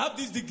care whether I have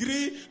this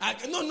degree.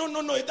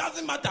 No. It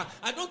doesn't matter.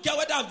 I don't care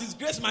whether I've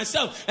disgraced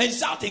myself and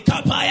shout, "It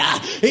can't fire.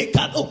 It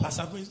can't." Oh,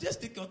 Pastor Prince,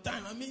 just take your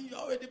time. I mean, you're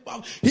already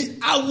powerful.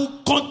 I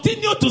will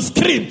continue to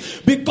scream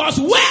because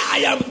where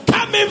I am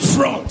coming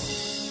from,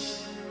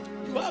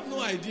 you have no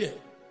idea.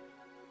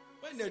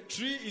 When the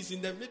tree is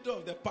in the middle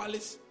of the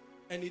palace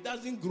and it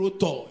doesn't grow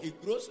tall,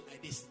 it grows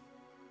like this.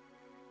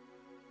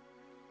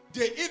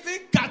 They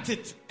even cut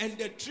it and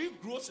the tree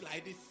grows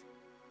like this.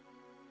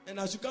 And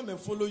as you come and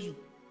follow you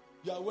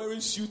are wearing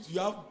suit, you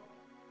have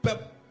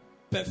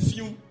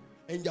perfume,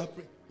 and you are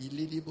praying.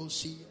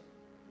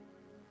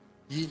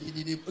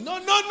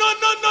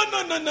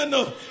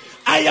 No.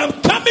 I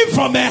am coming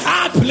from a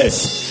hard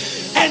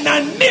place and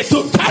I need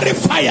to carry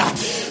fire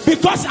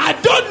because I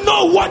don't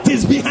know what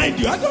is behind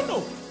you. I don't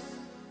know.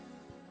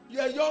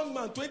 You're a young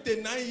man,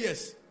 29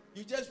 years.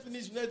 You just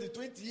finished nearly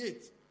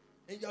 28.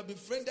 And you have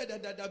befriended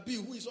that B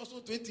who is also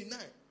 29.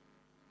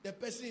 The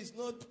person is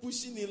not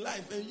pushing in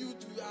life, and you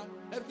two are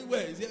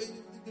everywhere.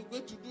 You're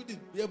going to do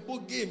the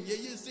boat game.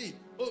 You say,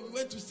 "Oh, we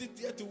went to sit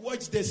here to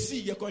watch the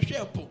sea."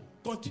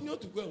 Continue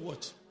to go and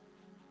watch.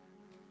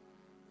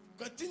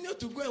 Continue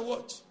to go and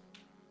watch.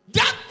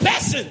 That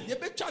person, you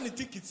be trying to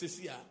take it,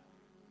 Cecilia.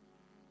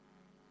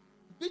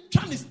 Be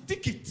trying to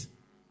stick it,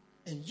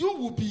 and you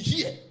will be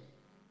here.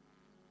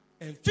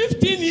 And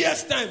 15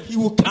 years time, he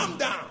will come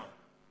down.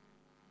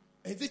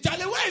 And say,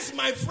 "Charlie, where is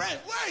my friend?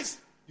 Where is?"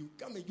 You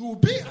come and you will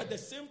be at the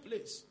same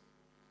place.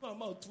 No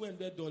amount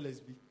 $200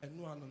 be. And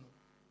no.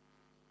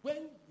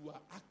 When you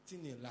are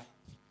acting in life,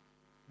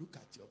 look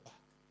at your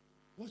back.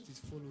 What is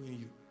following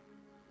you?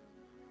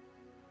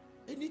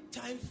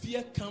 Anytime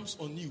fear comes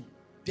on you,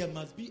 there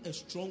must be a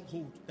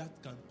stronghold that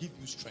can give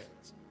you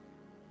strength.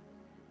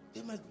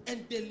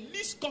 And the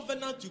least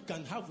covenant you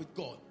can have with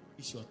God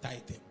is your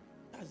tithing.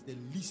 That's the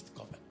least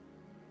covenant.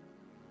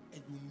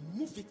 And you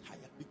move it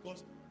higher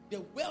because the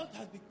world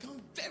has become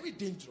very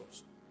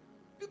dangerous.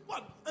 People,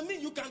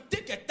 you can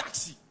take a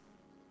taxi.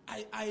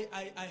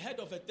 I heard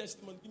of a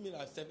testimony. Give me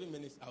like 7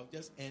 minutes. I'll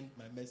just end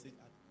my message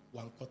at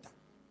 1/4.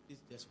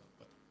 It's just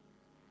 1/4.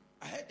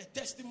 I heard a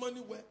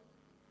testimony where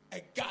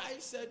a guy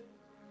said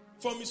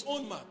from his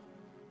own mouth,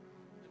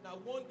 and I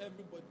warn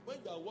everybody,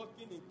 when you are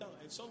walking in town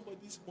and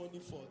somebody's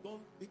money falls,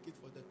 don't take it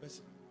for the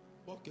person.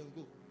 Walk and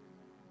go.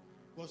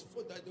 It was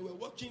for that they were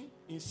walking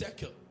in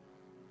circle.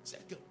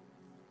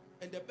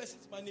 And the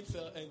person's money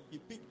fell and he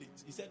picked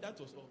it. He said that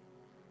was all.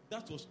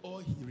 That was all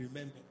he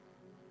remembered.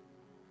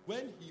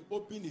 When he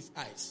opened his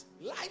eyes,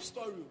 life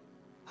story,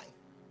 life.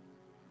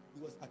 He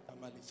was at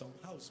Tamale, some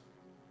house.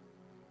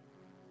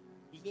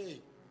 He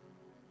said,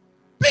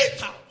 big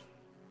house.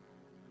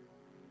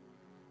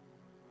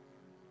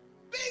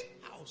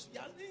 Big house.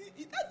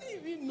 He doesn't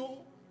even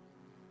know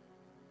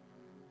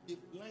if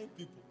blind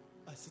people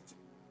are sitting.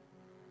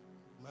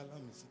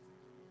 Malam is sitting.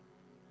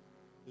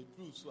 The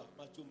Jews who are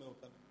macho men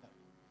come and come.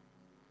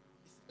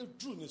 It's a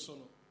Jew in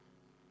son.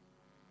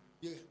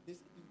 You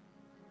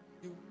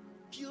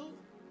kill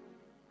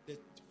the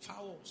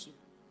fowl also.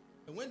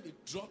 And when they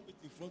drop it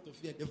in front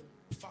of you, the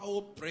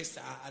fowl press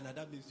and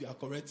that means you are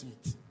correct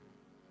meat.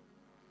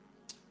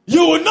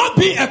 You will not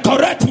be a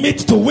correct meat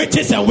to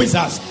witches and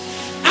wizards.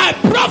 I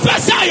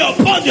prophesy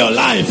upon your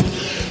life.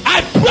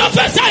 I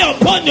prophesy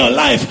upon your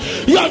life.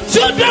 Your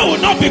children will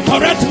not be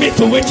correct meat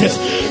to witches.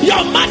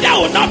 Your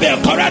mother will not be a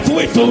correct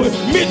meat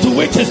to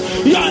witches.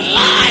 Your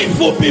life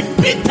will be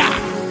bitter.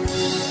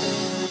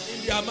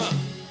 In the mouth.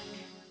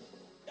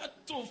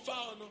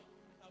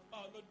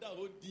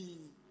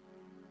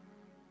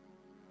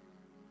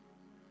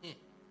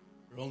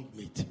 Wrong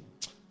mate.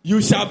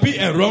 You shall be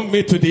a wrong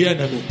mate to the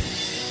enemy.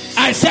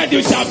 I said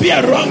you shall be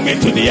a wrong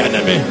mate to the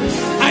enemy.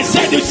 I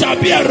said you shall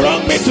be a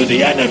wrong mate to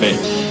the enemy.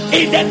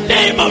 In the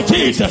name of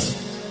Jesus.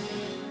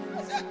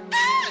 I said,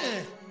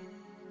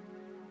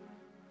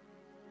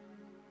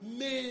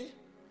 may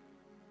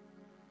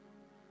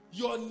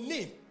your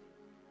name,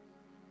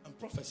 I'm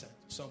prophesying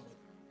to somebody.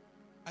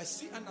 I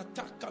see an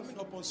attack coming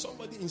upon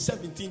somebody in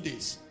 17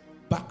 days.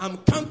 But I'm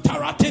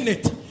counteracting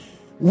it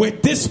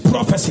with this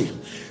prophecy.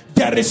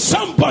 There is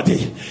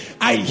somebody,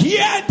 I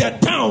hear the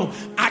town,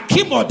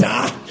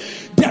 Akimoda.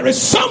 There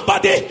is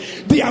somebody,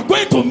 they are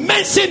going to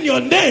mention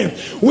your name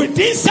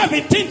within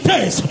 17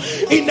 days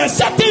in a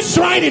certain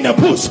shrine in a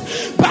bush.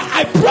 But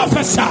I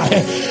prophesy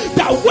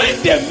that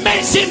when they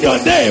mention your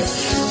name,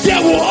 they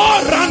will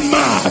all run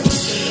mad.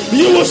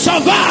 You will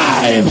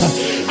survive.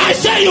 I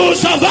say you will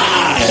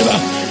survive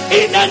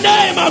in the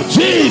name of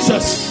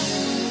Jesus.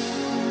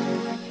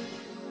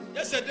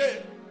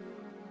 Yesterday,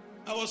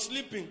 I was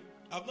sleeping.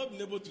 I've not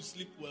been able to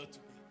sleep well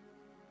today.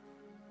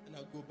 And I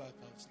go back,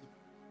 I'll sleep.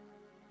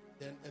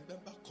 Then a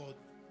member called me.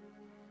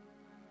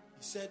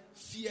 He said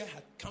fear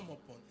had come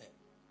upon her.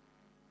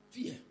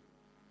 Fear,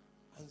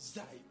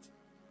 anxiety.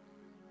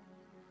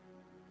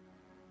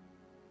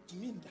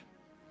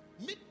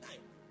 Midnight.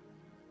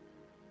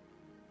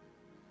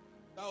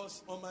 I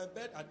was on my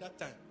bed at that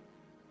time.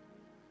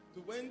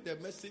 So when the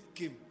message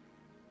came,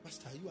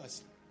 Pastor, are you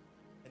asleep?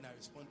 And I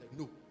responded,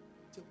 no.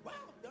 He said, wow,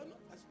 they're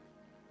not asleep.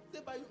 Say,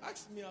 but you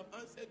asked me, I've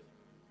answered.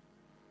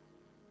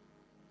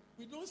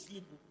 We don't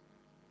sleep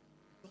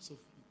because of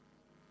you.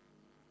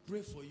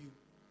 Pray for you.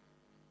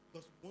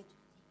 Because we want to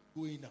keep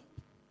going up.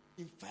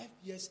 In 5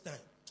 years' time,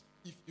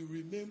 if you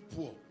remain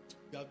poor,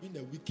 you have been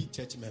a wicked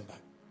church member.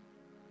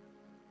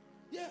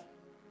 Yeah.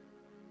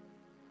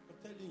 I'm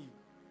telling you.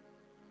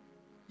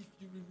 If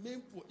you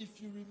remain poor,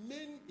 if you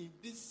remain in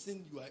this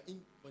sin you are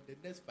in for the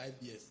next 5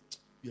 years,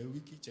 you're a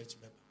wicked church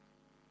member.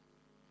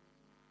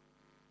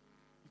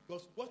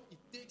 Because what it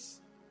takes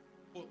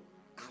for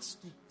us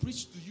to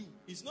preach to you,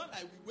 it's not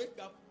like we wake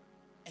up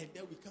and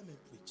then we come and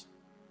preach.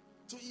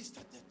 So he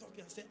started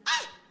talking and said,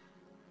 ah!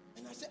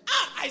 And I said,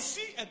 I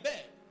see a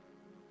bird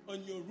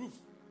on your roof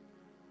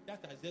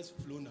that has just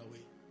flown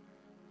away.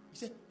 He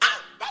said,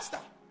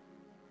 Pastor,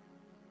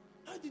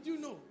 how did you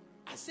know?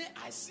 I said,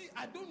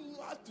 I don't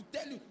know how to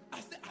tell you. I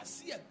said, I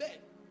see a bird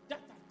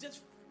that has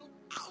just flown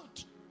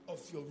out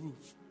of your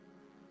roof.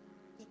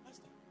 I said,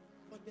 Pastor,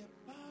 for the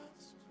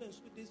past 2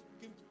 days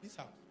we came to this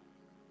house,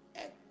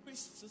 every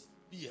 6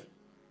 years,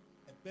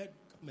 a bird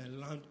will come and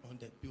land on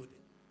the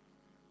building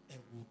and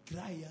will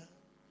cry.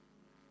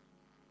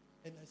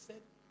 And I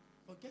said,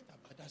 forget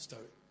about that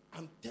story.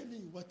 I'm telling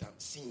you what I'm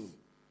seeing.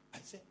 I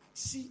said, I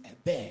see a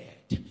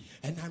bird.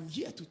 And I'm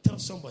here to tell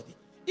somebody,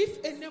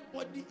 if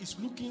anybody is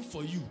looking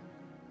for you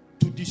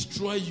to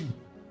destroy you,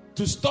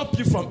 to stop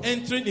you from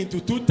entering into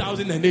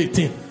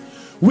 2018,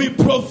 we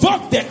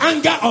provoke the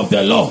anger of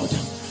the Lord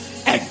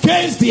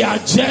against the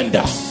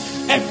agenda,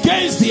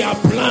 against their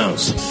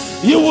plans.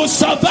 You will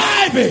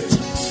survive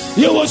it.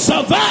 You will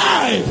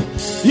survive.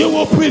 You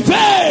will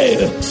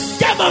prevail.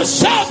 Come on,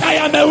 shout, I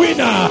am a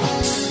winner.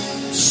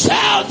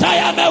 Shout, I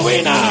am a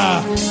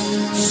winner.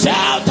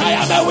 Shout, I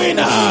am a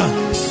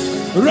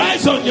winner.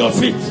 Rise on your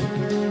feet.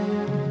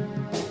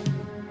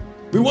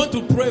 We want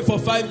to pray for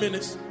 5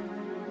 minutes.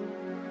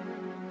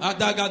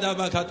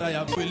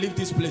 We leave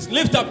this place.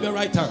 Lift up your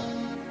right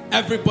hand.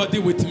 Everybody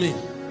with me.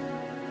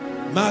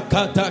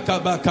 Makata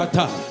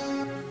kabakata.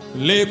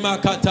 Le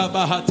makata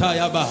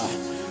bahatayaba.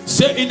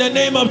 Say in the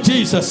name of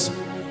Jesus.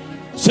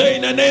 Say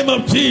in the name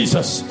of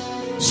Jesus.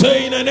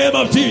 Say in the name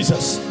of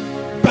Jesus.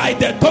 By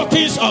the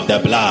tokens of the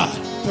blood.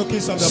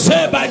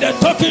 Say by the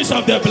tokens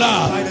of the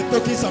blood.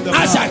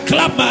 As I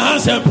clap my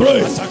hands and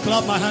pray,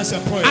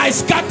 I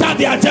scatter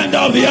the agenda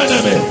of the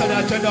enemy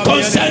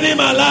concerning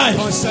my life,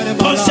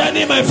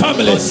 concerning my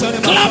family.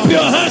 Clap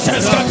your hands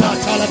and scatter.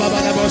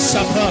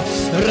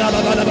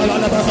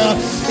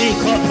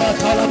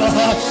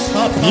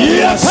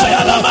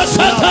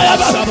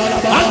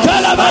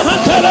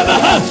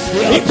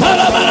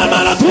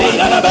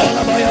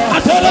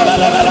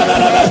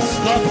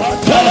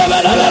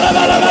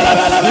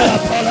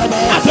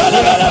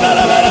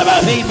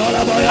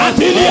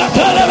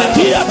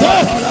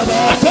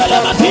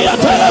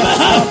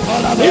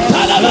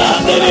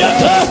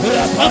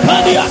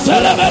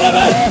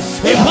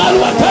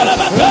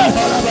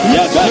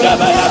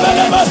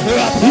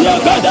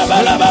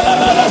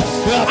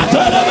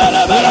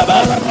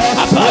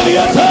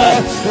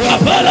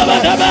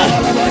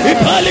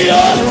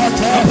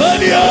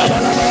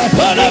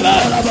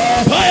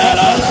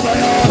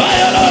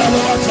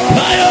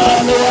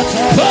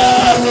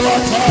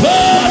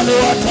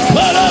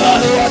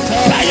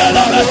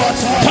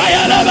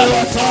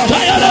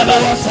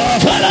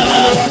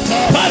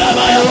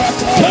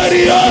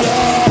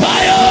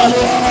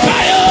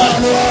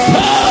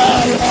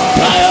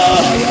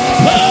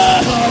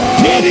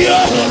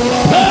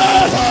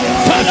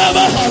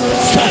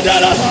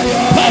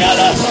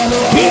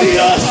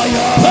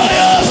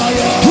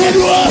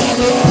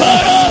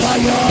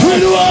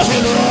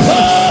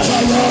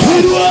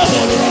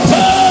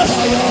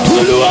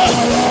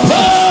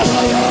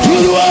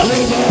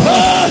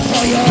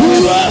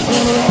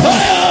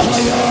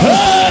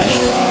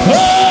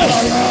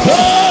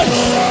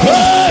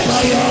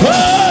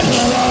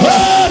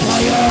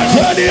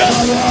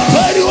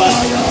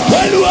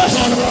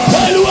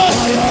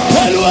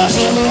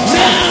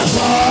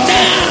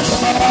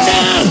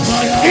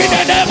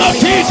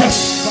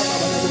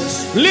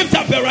 Lift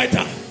up your right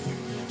hand.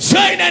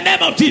 Say in the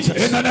name of Jesus.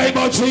 In the name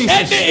of Jesus.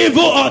 Any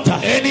evil altar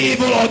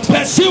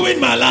pursuing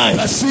my life,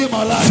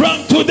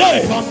 from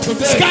today,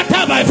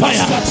 scatter by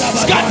fire.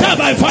 Scatter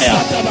by fire.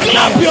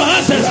 Clap your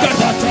hands and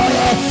scatter.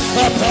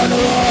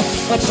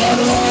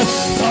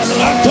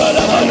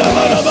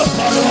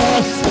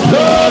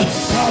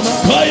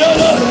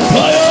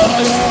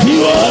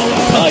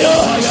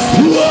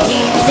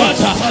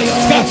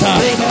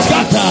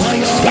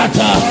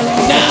 Scatter.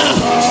 Now.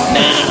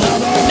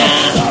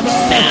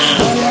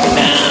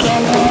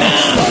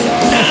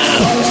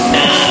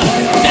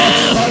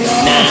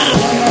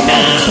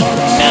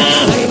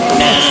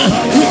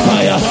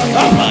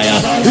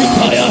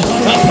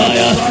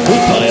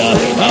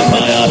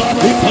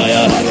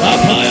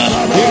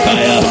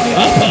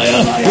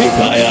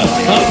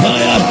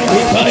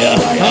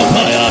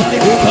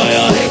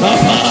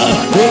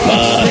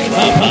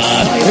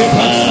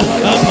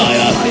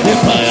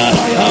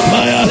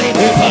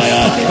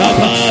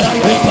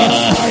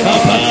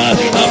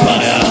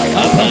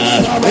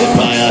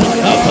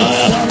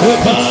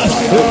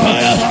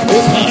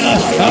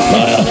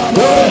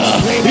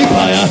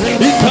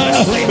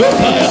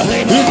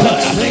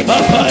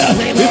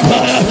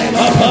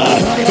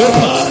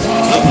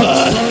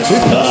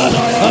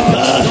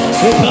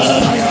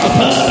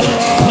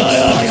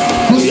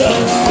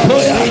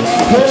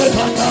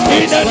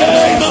 In the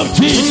name of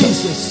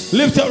Jesus.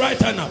 Lift your right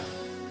hand up.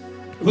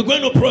 We're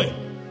going to pray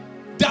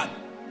that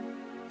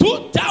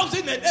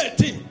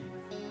 2018,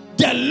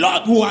 the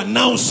Lord will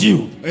announce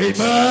you.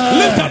 Amen.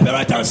 Lift up your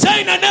right hand.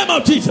 Say in the name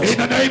of Jesus. In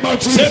the name of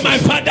Jesus. Say my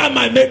Father,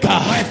 my maker.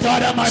 My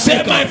Father, my Say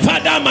maker. my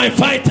Father, my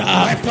fighter.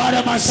 My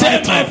Father, my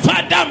Say fighter. my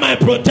Father, my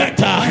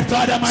protector. My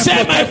Father, my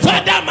Say my protector.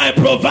 Father, my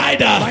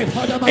provider. My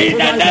Father, my in the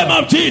provider. name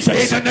of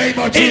Jesus. In the name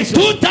of In Jesus.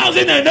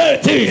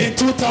 2018. In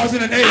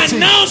 2018.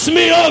 Announce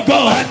me, oh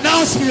God.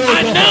 Announce me, oh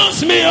God.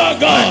 Announce me, oh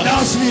God.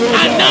 Announce me, oh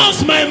God.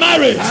 Announce my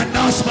marriage.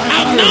 Announce my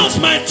marriage. Announce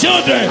my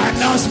children.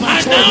 Announce my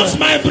Announce children.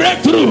 my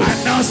breakthrough.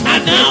 Announce my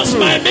Announce breakthrough.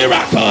 my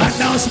miracle.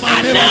 Announce my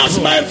Announce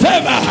miracle. my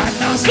favor.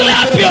 Announce my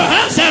Clap favor. your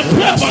hands and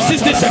pray for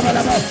 60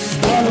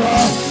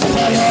 seconds.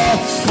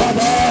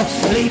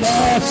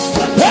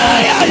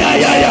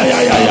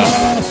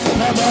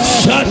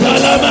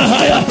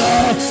 Shadalamahaya,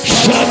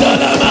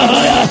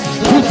 Shadalamahaya,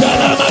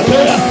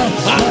 Kutalamatoya,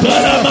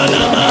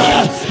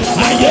 Atalamanamaya,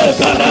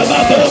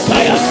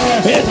 Ayekalamabokaya,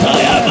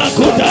 Etaya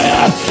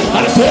Makutaya,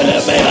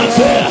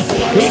 Atelemeatoya,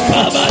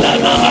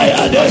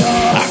 Ikabalamahaya,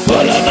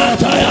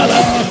 Akolamataya,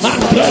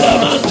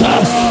 Atolamanta,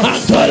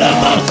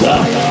 Atolamanta,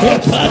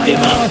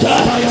 Epadimanta,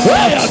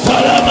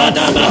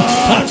 Ayatalamanama,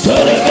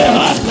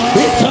 Atolemeha,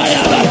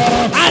 Itayaba.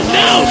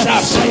 Announce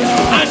us,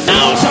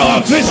 announce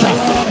our visa,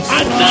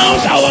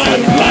 announce our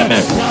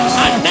employment,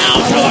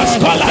 announce our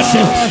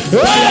scholarship.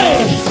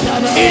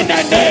 Hey, in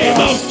the name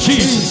of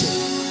Jesus.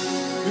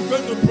 We're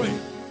going to pray.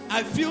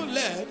 I feel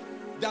led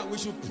that we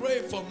should pray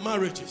for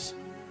marriages.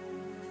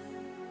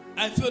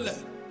 I feel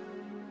led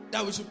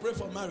that we should pray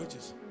for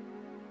marriages.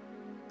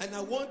 And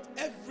I want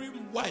every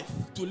wife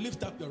to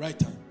lift up your right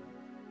hand.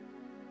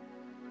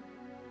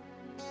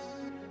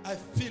 I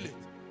feel it.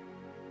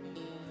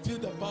 Feel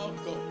the power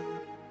of God.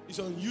 It's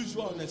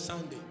unusual on a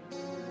Sunday.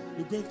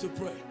 We're going to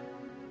pray.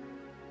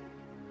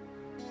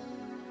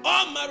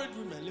 All married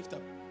women, lift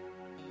up.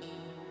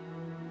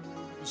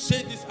 You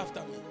say this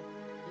after me.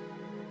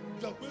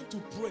 You are going to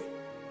pray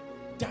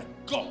that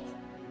God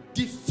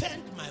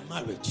defend my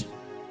marriage.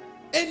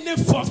 Any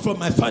force from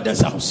my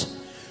father's house.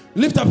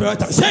 Lift up your right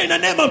hand. Say in the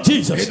name of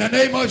Jesus. In the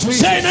name of Jesus.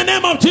 Say in the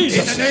name of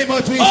Jesus. In the name of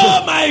Jesus.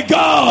 Oh my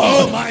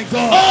God. Oh my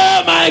God.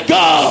 Oh my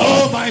God.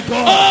 Oh my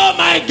God. Oh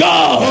my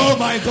God. Oh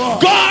my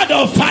God. God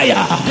of fire.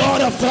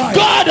 God of fire.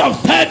 God of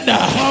thunder.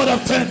 God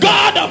of thunder.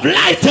 God of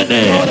lightning.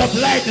 God of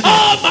lightning.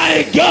 Oh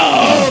my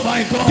God. Oh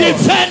my God.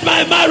 Defend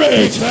my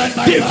marriage. Defend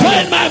my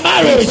Defend my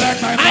marriage.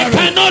 Defend my I marriage.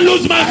 cannot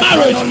lose my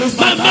marriage. cannot lose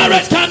My my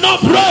marriage cannot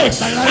break.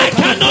 I cannot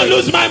cannot break.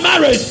 lose my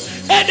marriage.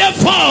 Any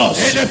force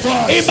Any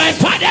force in my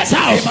father's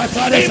house, in my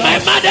father's in my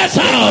house, mother's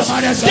in my house,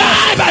 mother's die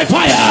house, by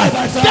fire,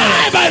 by fire,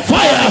 die by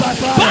fire. die by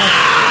fire.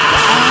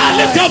 Ah,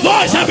 lift your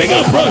voice and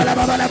begin to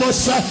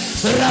pray.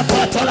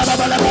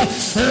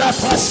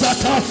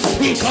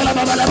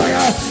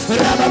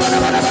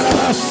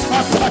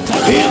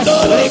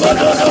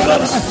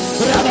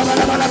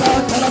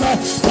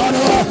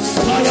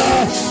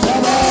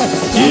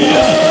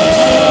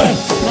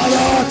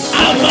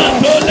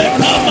 Amatole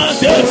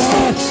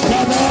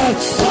Kamandes.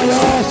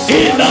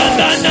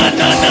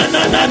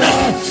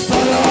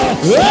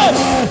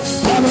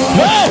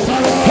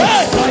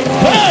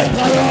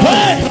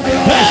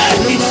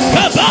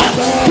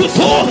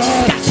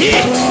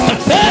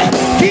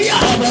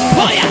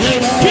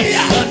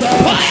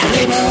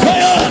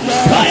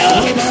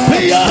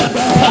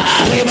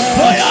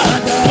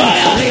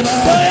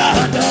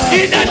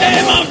 In the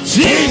name of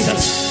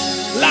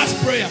Jesus. Last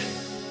prayer.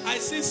 I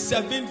see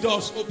 7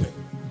 doors open.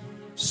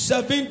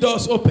 7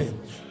 doors open.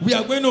 We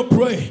are going to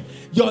pray.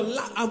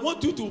 I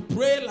want you to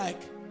pray like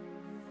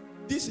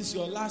this is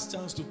your last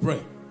chance to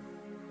pray.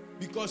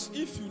 Because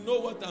if you know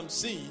what I'm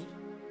saying,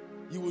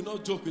 you will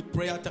not joke with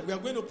prayer time. We are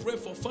going to pray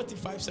for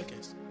 45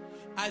 seconds.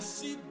 I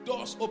see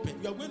doors open.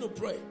 We are going to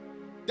pray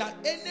that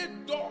any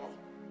door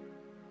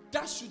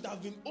that should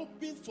have been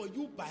opened for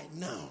you by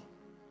now,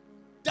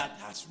 that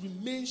has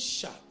remained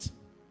shut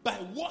by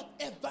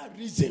whatever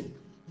reason,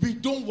 we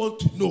don't want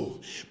to know.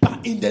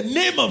 But in the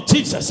name of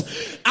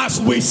Jesus, as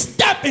we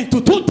step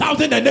into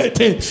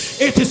 2018,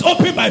 it is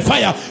open by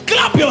fire.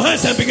 Clap your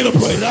hands and begin to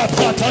pray.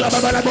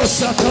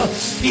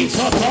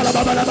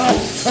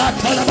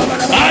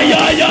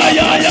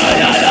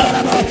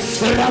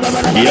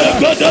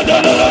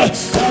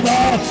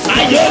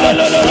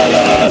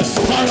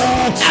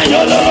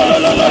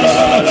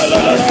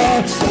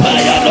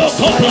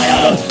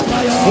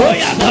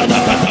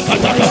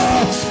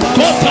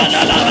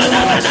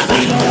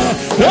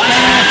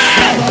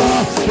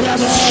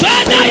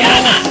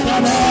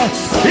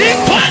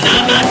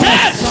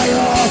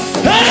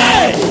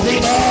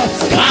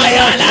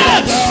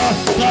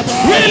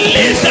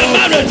 Release the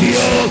marriage.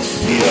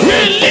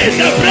 Release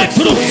the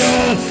breakthrough.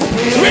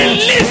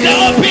 Release the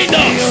open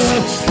doors.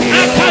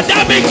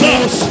 Academic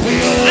doors.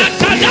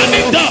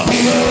 Academic doors.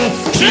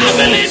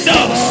 Traveling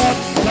doors.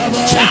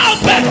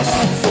 Childbirth.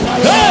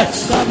 Hey!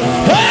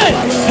 Hey!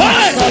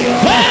 Hey!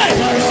 Hey!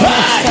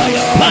 Hey!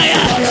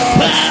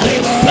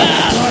 Fire!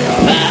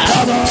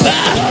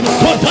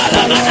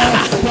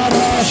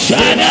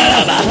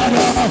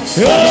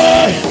 In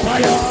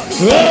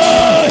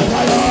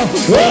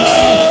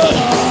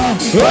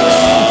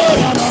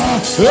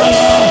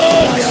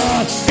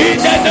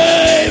the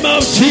name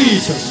of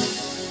Jesus.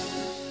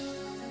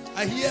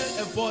 I hear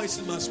a voice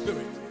in my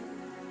spirit.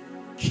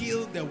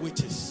 Kill the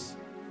witches.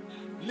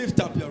 Lift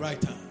up your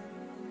right hand.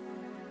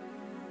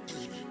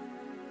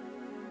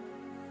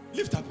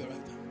 Lift up your right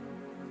hand.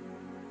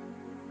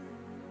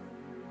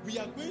 We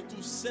are going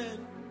to send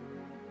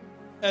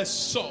a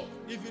sword.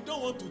 If you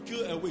don't want to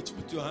kill a witch,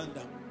 put your hand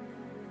down.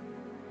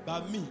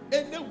 But me,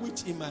 any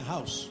witch in my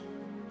house,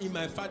 in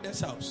my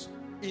father's house,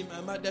 in my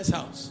mother's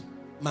house,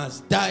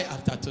 must die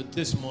after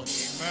this morning.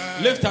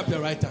 Amen. Lift up your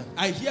right hand.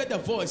 I hear the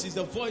voice. It's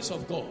the voice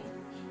of God.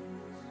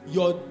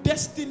 Your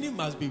destiny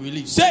must be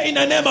released. Say in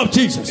the name of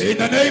Jesus. In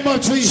the name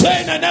of Jesus. Say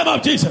in the name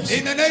of Jesus.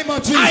 In the name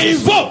of Jesus.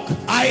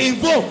 I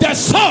invoke the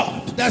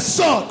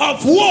sword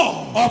of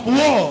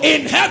war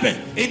in heaven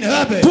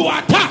to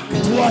attack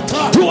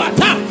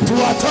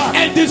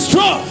and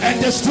destroy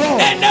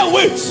any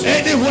witch,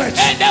 any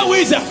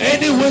wizard,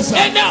 any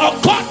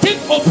occultic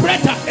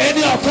operator,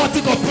 any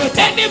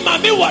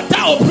mami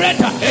water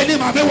operator.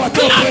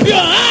 Clap your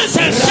hands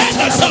and set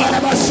the sword.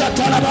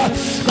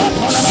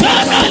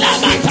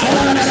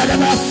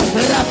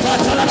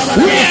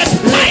 We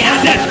expire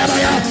them.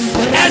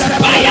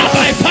 Expire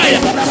by fire.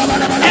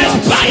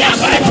 Expire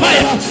by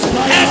fire.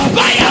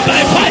 Expire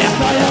by fire.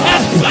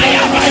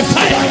 Expire by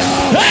fire.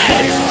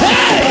 Hey,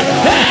 hey,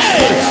 hey,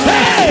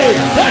 hey,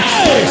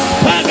 hey.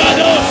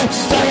 Pagados.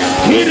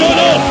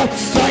 Hidolo.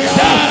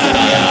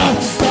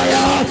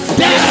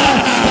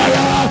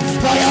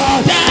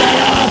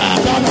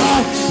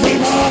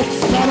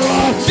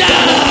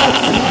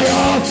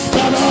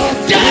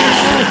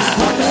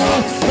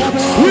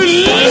 We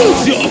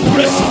lose your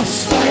presence.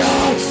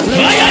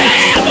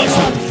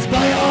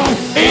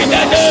 In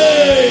the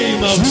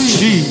name of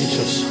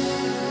Jesus.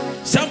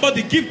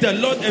 Somebody give the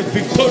Lord a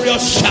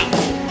victorious shout.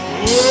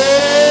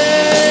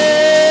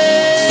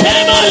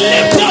 Come on,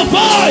 lift your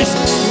voice.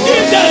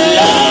 Give the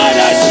Lord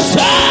a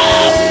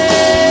shout.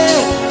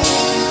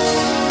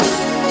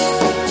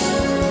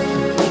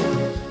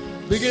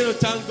 Begin to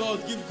thank God.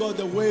 Give God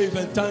a wave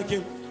and thank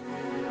Him.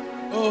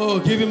 Oh,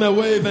 give Him a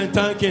wave and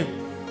thank Him.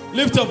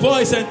 Lift your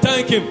voice and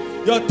thank Him.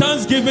 Your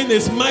thanksgiving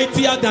is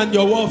mightier than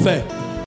your warfare.